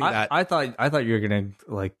not give me that? I thought you were gonna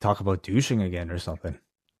like talk about douching again or something.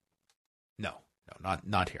 No,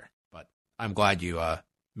 not here. But I'm glad you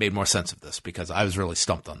made more sense of this, because I was really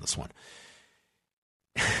stumped on this one.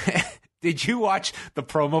 Did you watch the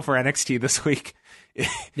promo for NXT this week?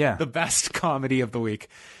 Yeah. The best comedy of the week.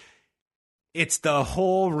 It's the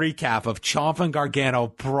whole recap of Ciampa and Gargano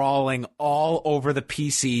brawling all over the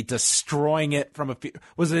PC, destroying it from it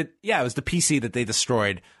was the PC that they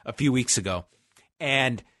destroyed a few weeks ago.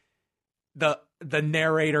 And the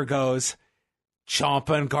narrator goes,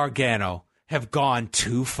 Ciampa and Gargano have gone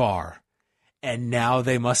too far, and now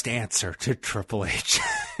they must answer to Triple H.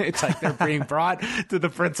 It's like they're being brought to the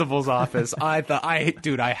principal's office.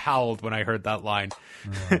 I howled when I heard that line.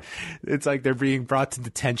 It's like they're being brought to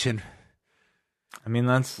detention. I mean,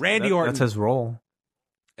 that's Randy Orton. That's his role.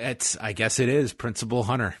 I guess it is Principal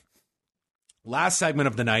Hunter. Last segment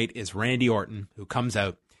of the night is Randy Orton, who comes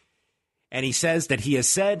out, and he says that he has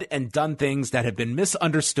said and done things that have been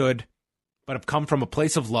misunderstood, but have come from a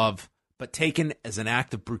place of love, but taken as an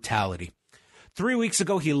act of brutality. 3 weeks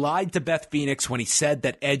ago, he lied to Beth Phoenix when he said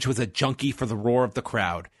that Edge was a junkie for the roar of the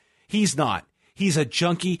crowd. He's not. He's a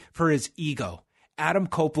junkie for his ego. Adam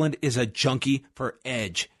Copeland is a junkie for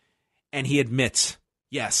Edge. And he admits,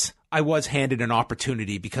 yes, I was handed an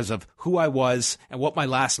opportunity because of who I was and what my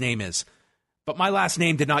last name is. But my last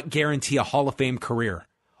name did not guarantee a Hall of Fame career.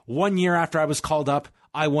 1 year after I was called up,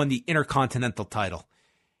 I won the Intercontinental title,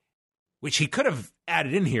 which he could have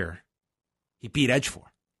added in here. He beat Edge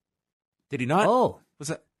for. Did he not? Oh. Was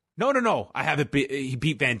that? No. I have it. He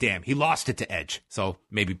beat Van Dam. He lost it to Edge. So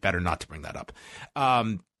maybe better not to bring that up.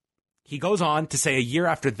 He goes on to say a year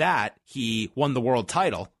after that, he won the world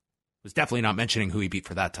title. Was definitely not mentioning who he beat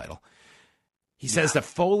for that title. He says that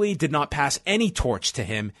Foley did not pass any torch to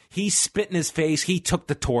him. He spit in his face. He took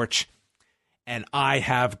the torch. And I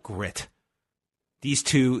have grit. These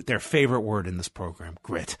two, their favorite word in this program,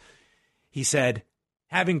 grit. He said,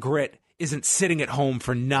 having grit isn't sitting at home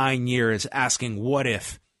for 9 years asking what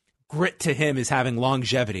if. Grit to him is having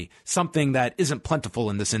longevity, something that isn't plentiful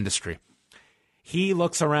in this industry. He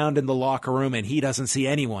looks around in the locker room and he doesn't see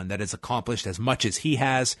anyone that has accomplished as much as he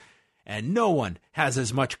has, and no one has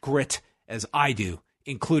as much grit as I do,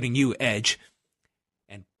 including you, Edge.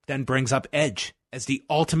 And then brings up Edge as the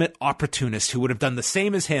ultimate opportunist who would have done the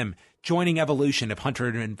same as him, joining Evolution if Hunter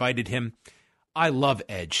had invited him. I love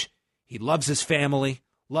Edge. He loves his family,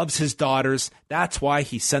 loves his daughters. That's why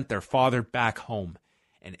he sent their father back home.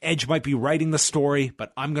 And Edge might be writing the story,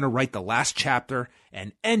 but I'm going to write the last chapter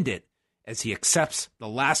and end it as he accepts the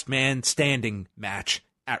last man standing match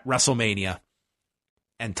at WrestleMania.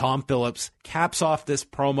 And Tom Phillips caps off this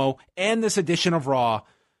promo and this edition of Raw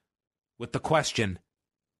with the question,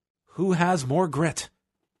 who has more grit?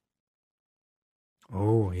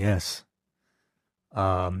 Oh, yes.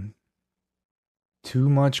 Too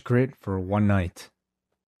much grit for one night.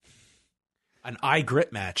 An I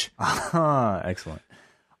Grit match. Excellent.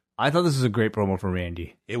 I thought this was a great promo for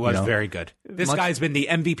Randy. It was very good. This guy's been the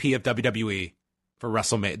MVP of WWE for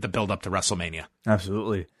WrestleMania, the build up to WrestleMania.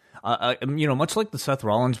 Absolutely. Much like the Seth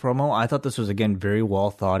Rollins promo, I thought this was, again, very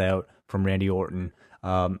well thought out from Randy Orton.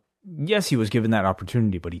 Yes, he was given that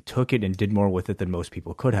opportunity, but he took it and did more with it than most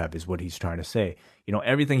people could have, is what he's trying to say.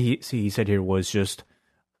 Everything he said here was just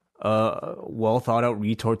a well thought out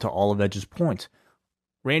retort to all of Edge's points.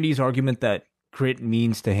 Randy's argument that grit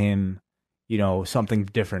means to him, something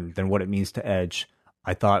different than what it means to Edge,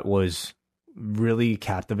 I thought was really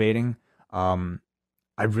captivating.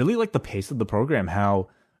 I really like the pace of the program, how,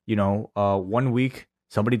 1 week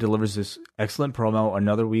somebody delivers this excellent promo,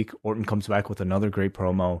 another week Orton comes back with another great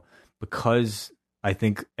promo. Because I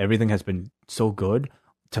think everything has been so good,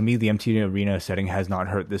 to me, the MTV Arena setting has not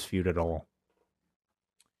hurt this feud at all.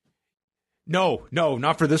 No,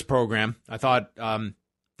 not for this program. I thought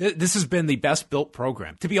this has been the best built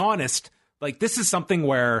program. To be honest, like, this is something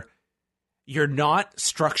where, you're not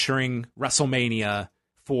structuring WrestleMania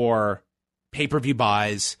for pay-per-view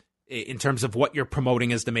buys in terms of what you're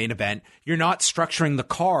promoting as the main event. You're not structuring the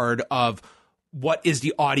card of what is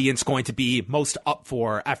the audience going to be most up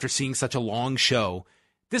for after seeing such a long show.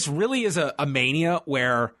 This really is a Mania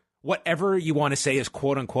where whatever you want to say is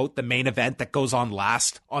quote-unquote the main event that goes on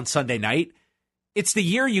last on Sunday night, it's the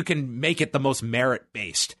year you can make it the most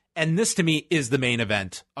merit-based. And this, to me, is the main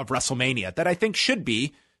event of WrestleMania that I think should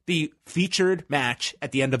be the featured match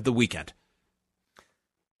at the end of the weekend.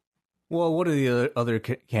 Well, what are the other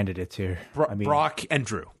candidates here? Brock and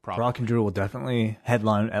Drew, probably. Brock and Drew will definitely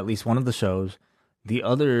headline at least one of the shows. The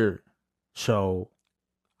other show...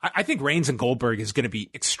 I think Reigns and Goldberg is going to be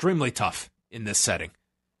extremely tough in this setting.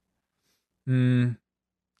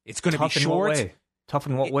 It's going to be short. Tough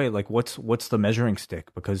in what way? Like, what's the measuring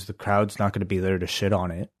stick? Because the crowd's not going to be there to shit on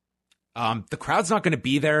it. The crowd's not going to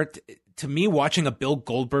be there. To me, watching a Bill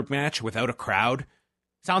Goldberg match without a crowd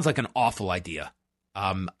sounds like an awful idea.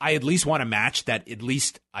 I at least want a match that at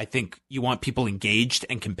least I think you want people engaged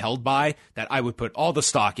and compelled by, that I would put all the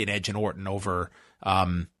stock in Edge and Orton over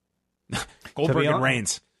Goldberg and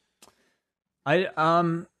Reigns. I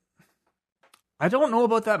don't know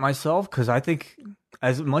about that myself, because I think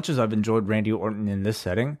as much as I've enjoyed Randy Orton in this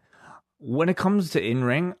setting, when it comes to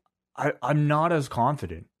in-ring, I'm not as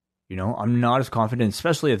confident. You know, I'm not as confident,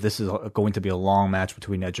 especially if this is going to be a long match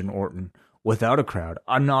between Edge and Orton without a crowd.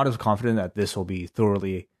 I'm not as confident that this will be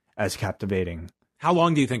thoroughly as captivating. How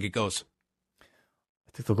long do you think it goes?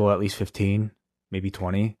 I think they'll go at least 15, maybe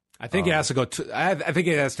 20. I think it has to go. I think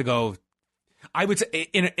it has to go. I would say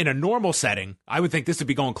in a normal setting, I would think this would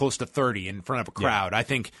be going close to 30 in front of a crowd. Yeah. I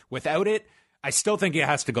think without it, I still think it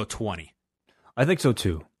has to go 20. I think so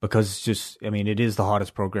too, because it is the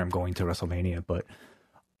hottest program going to WrestleMania, but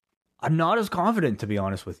I'm not as confident, to be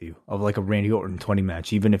honest with you, of like a Randy Orton 20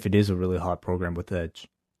 match, even if it is a really hot program with Edge.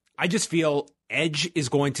 I just feel Edge is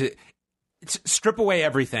going to strip away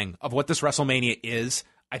everything of what this WrestleMania is.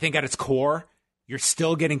 I think at its core, you're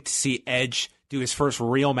still getting to see Edge do his first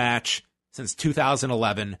real match since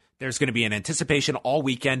 2011. There's going to be an anticipation all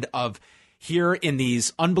weekend of, here in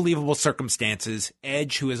these unbelievable circumstances,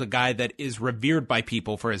 Edge, who is a guy that is revered by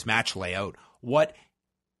people for his match layout, what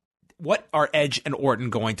are Edge and Orton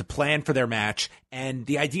going to plan for their match? And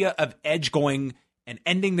the idea of Edge going and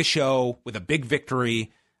ending the show with a big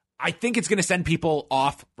victory, I think it's going to send people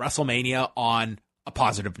off WrestleMania on a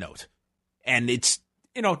positive note. And it's,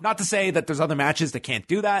 not to say that there's other matches that can't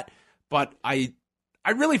do that, but I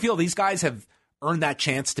really feel these guys have earned that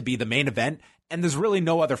chance to be the main event. And there's really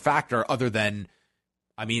no other factor other than,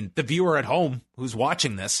 the viewer at home who's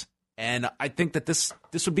watching this. And I think that this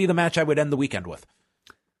would be the match I would end the weekend with.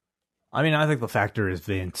 I think the factor is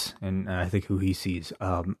Vince, and I think who he sees.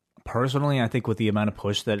 Personally, I think with the amount of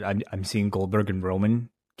push that I'm seeing Goldberg and Roman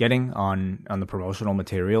getting on the promotional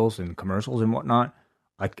materials and commercials and whatnot,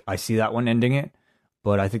 I see that one ending it.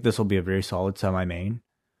 But I think this will be a very solid semi-main.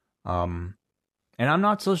 And I'm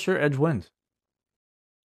not so sure Edge wins.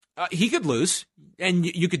 He could lose, and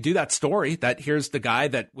you could do that story that here's the guy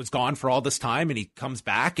that was gone for all this time, and he comes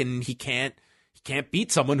back, and he can't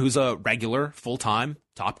beat someone who's a regular, full-time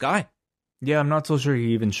top guy. Yeah, I'm not so sure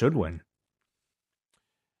he even should win.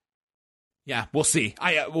 Yeah, we'll see.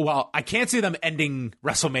 I can't see them ending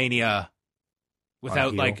WrestleMania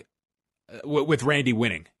without with Randy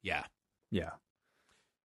winning. Yeah.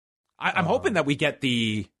 I'm hoping that we get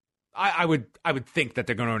the. I would think that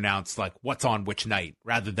they're going to announce like what's on which night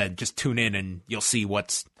rather than just tune in and you'll see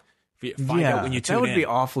what's. Find out when you tune in. That would be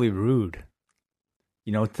awfully rude.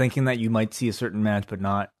 Thinking that you might see a certain match but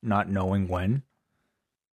not knowing when.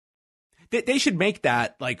 They should make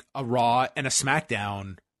that like a Raw and a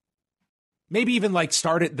SmackDown. Maybe even like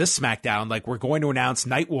start it this SmackDown. Like we're going to announce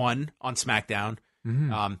night 1 on SmackDown.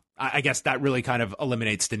 Mm-hmm. I guess that really kind of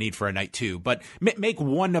eliminates the need for a night 2. But make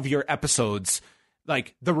one of your episodes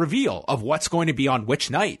like the reveal of what's going to be on which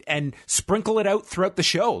night and sprinkle it out throughout the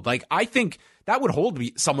show. Like I think that would hold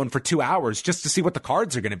someone for 2 hours just to see what the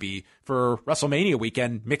cards are going to be for WrestleMania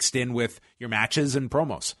weekend mixed in with your matches and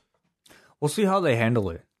promos. We'll see how they handle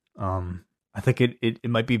it. I think it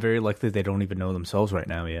might be very likely they don't even know themselves right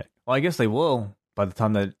now yet. Well, I guess they will by the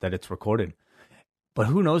time that it's recorded. But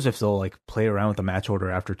who knows if they'll like play around with the match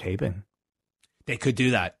order after taping. They could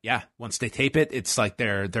do that. Yeah. Once they tape it, it's like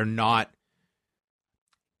they're not.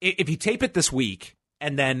 If you tape it this week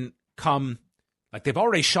and then come, like they've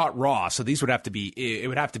already shot Raw, so these would have to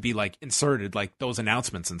be like inserted, like those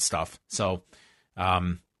announcements and stuff. So,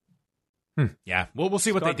 yeah, we'll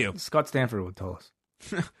see what they do. Scott Stanford would tell us.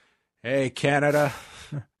 Hey, Canada,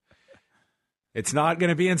 it's not going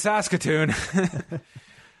to be in Saskatoon.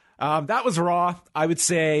 That was Raw. I would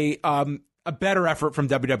say a better effort from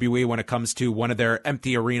WWE when it comes to one of their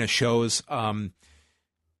empty arena shows.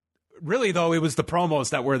 Really, though, it was the promos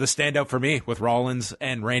that were the standout for me with Rollins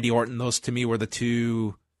and Randy Orton. Those, to me, were the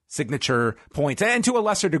two signature points, and to a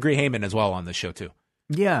lesser degree, Heyman as well on this show, too.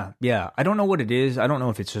 Yeah. I don't know what it is. I don't know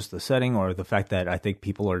if it's just the setting or the fact that I think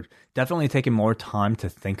people are definitely taking more time to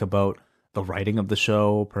think about the writing of the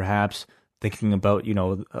show, perhaps thinking about,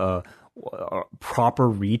 proper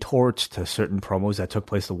retorts to certain promos that took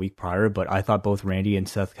place the week prior. But I thought both Randy and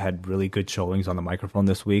Seth had really good showings on the microphone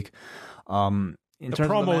this week. The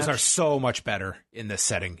promos are so much better in this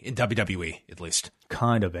setting, in WWE, at least.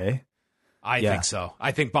 Kind of, eh? I think so.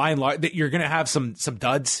 I think by and large, that you're going to have some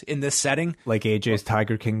duds in this setting. Like AJ's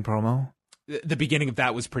Tiger King promo? The beginning of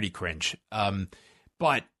that was pretty cringe.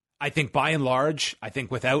 But I think by and large,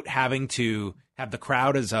 without having to have the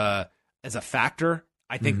crowd as a factor,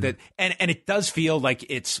 I think that, and it does feel like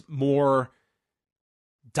it's more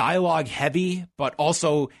dialogue heavy, but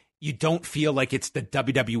also you don't feel like it's the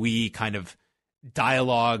WWE kind of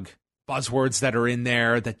dialogue buzzwords that are in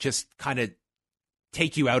there that just kind of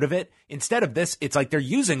take you out of it. Instead of this, it's like they're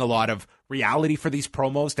using a lot of reality for these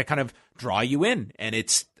promos to kind of draw you in. And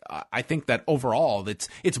it's, I think that overall,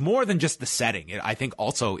 it's more than just the setting. I think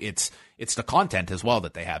also it's the content as well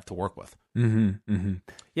that they have to work with.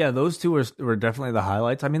 Yeah, those two were definitely the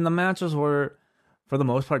highlights. I mean, the matches were, for the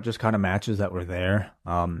most part, just kind of matches that were there.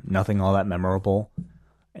 Nothing all that memorable.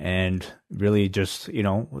 And really just,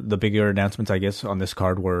 the bigger announcements, I guess, on this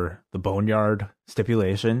card were the Boneyard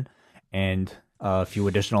stipulation and a few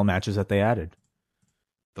additional matches that they added.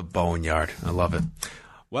 The Boneyard. I love it.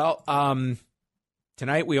 Well,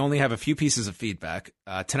 tonight we only have a few pieces of feedback.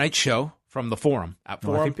 Tonight's show from the forum at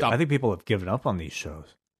forum. I think people have given up on these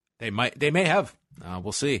shows. They may have.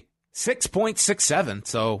 We'll see. 6.67.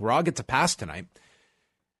 So Raw gets a pass tonight.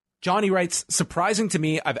 Johnny writes, surprising to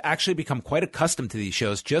me, I've actually become quite accustomed to these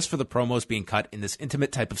shows just for the promos being cut in this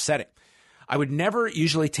intimate type of setting. I would never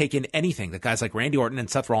usually take in anything that guys like Randy Orton and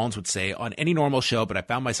Seth Rollins would say on any normal show, but I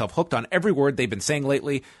found myself hooked on every word they've been saying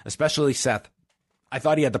lately, especially Seth. I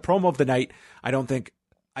thought he had the promo of the night. I don't think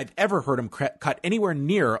I've ever heard him cut anywhere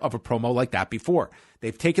near of a promo like that before.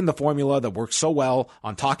 They've taken the formula that works so well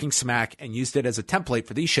on Talking Smack and used it as a template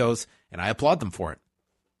for these shows, and I applaud them for it.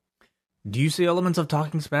 Do you see elements of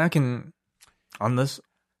Talking Smack on this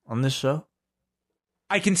show?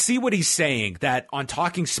 I can see what he's saying, that on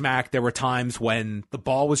Talking Smack, there were times when the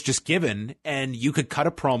ball was just given and you could cut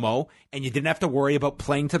a promo and you didn't have to worry about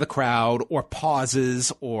playing to the crowd or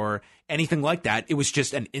pauses or anything like that. It was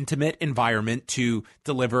just an intimate environment to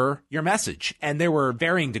deliver your message. And there were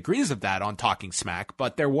varying degrees of that on Talking Smack,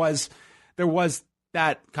 but there was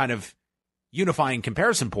that kind of unifying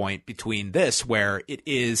comparison point between this, where it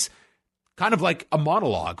is kind of like a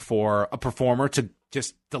monologue for a performer to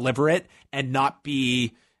just deliver it and not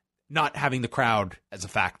having the crowd as a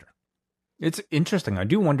factor. It's interesting. I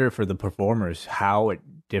do wonder for the performers how it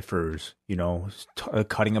differs,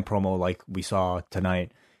 cutting a promo like we saw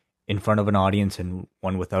tonight in front of an audience and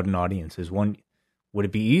one without an audience. Would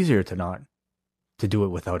it be easier to do it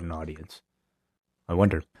without an audience? I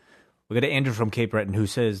wonder. We got Andrew from Cape Breton who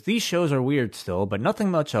says, these shows are weird still, but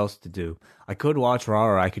nothing much else to do. I could watch Raw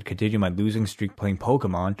or I could continue my losing streak playing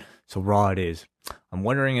Pokemon, so Raw it is. I'm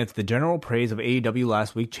wondering if the general praise of AEW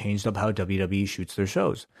last week changed up how WWE shoots their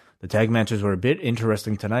shows. The tag matches were a bit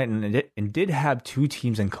interesting tonight and did have two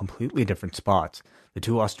teams in completely different spots. The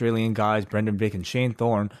two Australian guys, Brendan Vick and Shane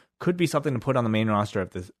Thorne, could be something to put on the main roster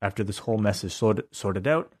after this whole mess is sorted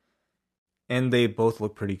out, and they both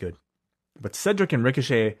look pretty good. But Cedric and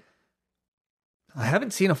Ricochet, I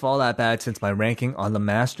haven't seen a fall that bad since my ranking on the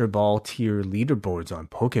Master Ball tier leaderboards on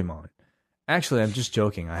Pokemon. Actually, I'm just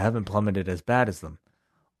joking. I haven't plummeted as bad as them.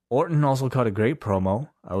 Orton also cut a great promo.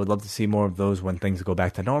 I would love to see more of those when things go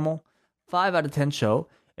back to normal. 5 out of 10 show.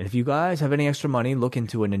 And if you guys have any extra money, look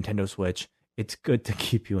into a Nintendo Switch. It's good to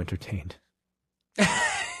keep you entertained.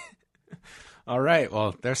 All right.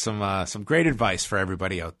 Well, there's some great advice for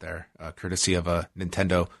everybody out there, courtesy of a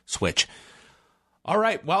Nintendo Switch. All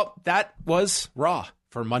right. Well, that was Raw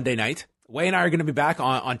for Monday night. Way and I are going to be back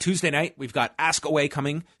on Tuesday night. We've got Ask Away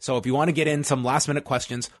coming. So if you want to get in some last minute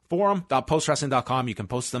questions, forum.postwrestling.com. You can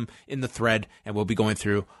post them in the thread and we'll be going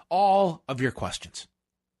through all of your questions.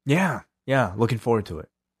 Yeah. Looking forward to it.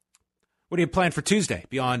 What do you plan for Tuesday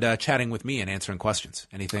beyond chatting with me and answering questions?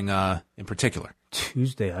 Anything in particular?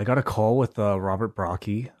 Tuesday, I got a call with Robert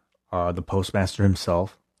Brocky, the postmaster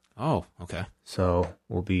himself. Oh, okay. So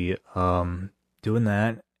we'll be doing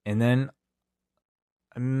that. And then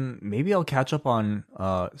Maybe I'll catch up on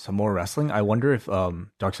some more wrestling. I wonder if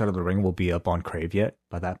Dark Side of the Ring will be up on Crave yet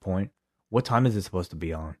by that point. What time is it supposed to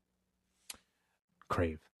be on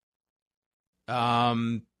Crave?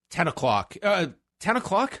 10 o'clock. 10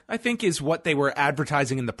 o'clock, I think, is what they were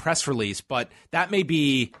advertising in the press release, but that may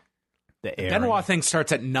be... The Benoit thing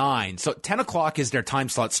starts at 9, so 10 o'clock is their time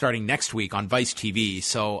slot starting next week on Vice TV,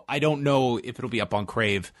 so I don't know if it'll be up on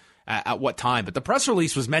Crave at what time, but the press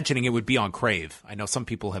release was mentioning it would be on Crave. I know some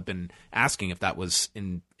people have been asking if that was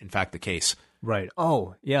in fact the case. Right.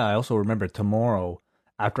 Oh, yeah, I also remember tomorrow,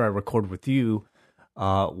 after I record with you,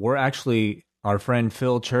 we're actually... Our friend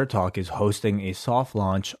Phil Chertok is hosting a soft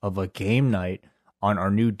launch of a game night on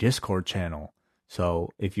our new Discord channel.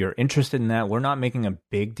 So if you're interested in that, we're not making a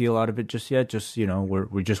big deal out of it just yet. Just,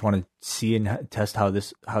 we just want to see and test how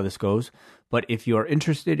this goes. But if you are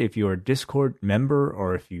interested, if you're a Discord member,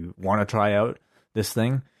 or if you want to try out this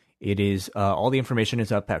thing, it is all the information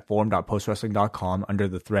is up at forum.postwrestling.com under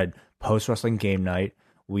the thread Post Wrestling Game Night.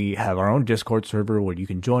 We have our own Discord server where you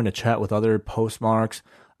can join a chat with other postmarks.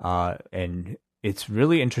 And it's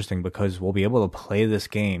really interesting because we'll be able to play this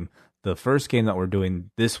game. The first game that we're doing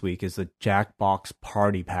this week is the Jackbox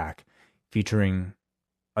Party Pack, featuring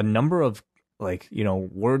a number of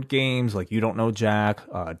word games like You Don't Know Jack,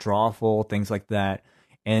 Drawful, things like that.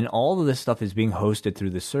 And all of this stuff is being hosted through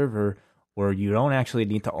the server where you don't actually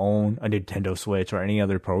need to own a Nintendo Switch or any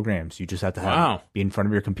other programs. You just have to be in front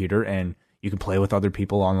of your computer and you can play with other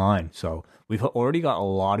people online. So we've already got a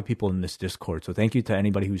lot of people in this Discord. So thank you to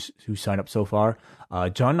anybody who's signed up so far.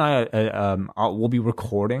 John and I will be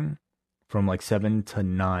recording from 7 to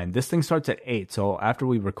 9. This thing starts at 8. So after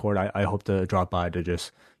we record, I hope to drop by to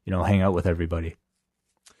just, hang out with everybody.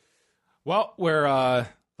 Well, we're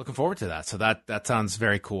looking forward to that. So that sounds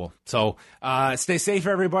very cool. So stay safe,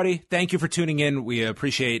 everybody. Thank you for tuning in. We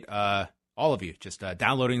appreciate all of you just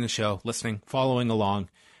downloading the show, listening, following along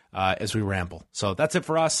as we ramble. So that's it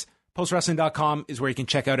for us. Postwrestling.com is where you can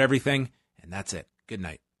check out everything. And that's it. Good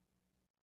night.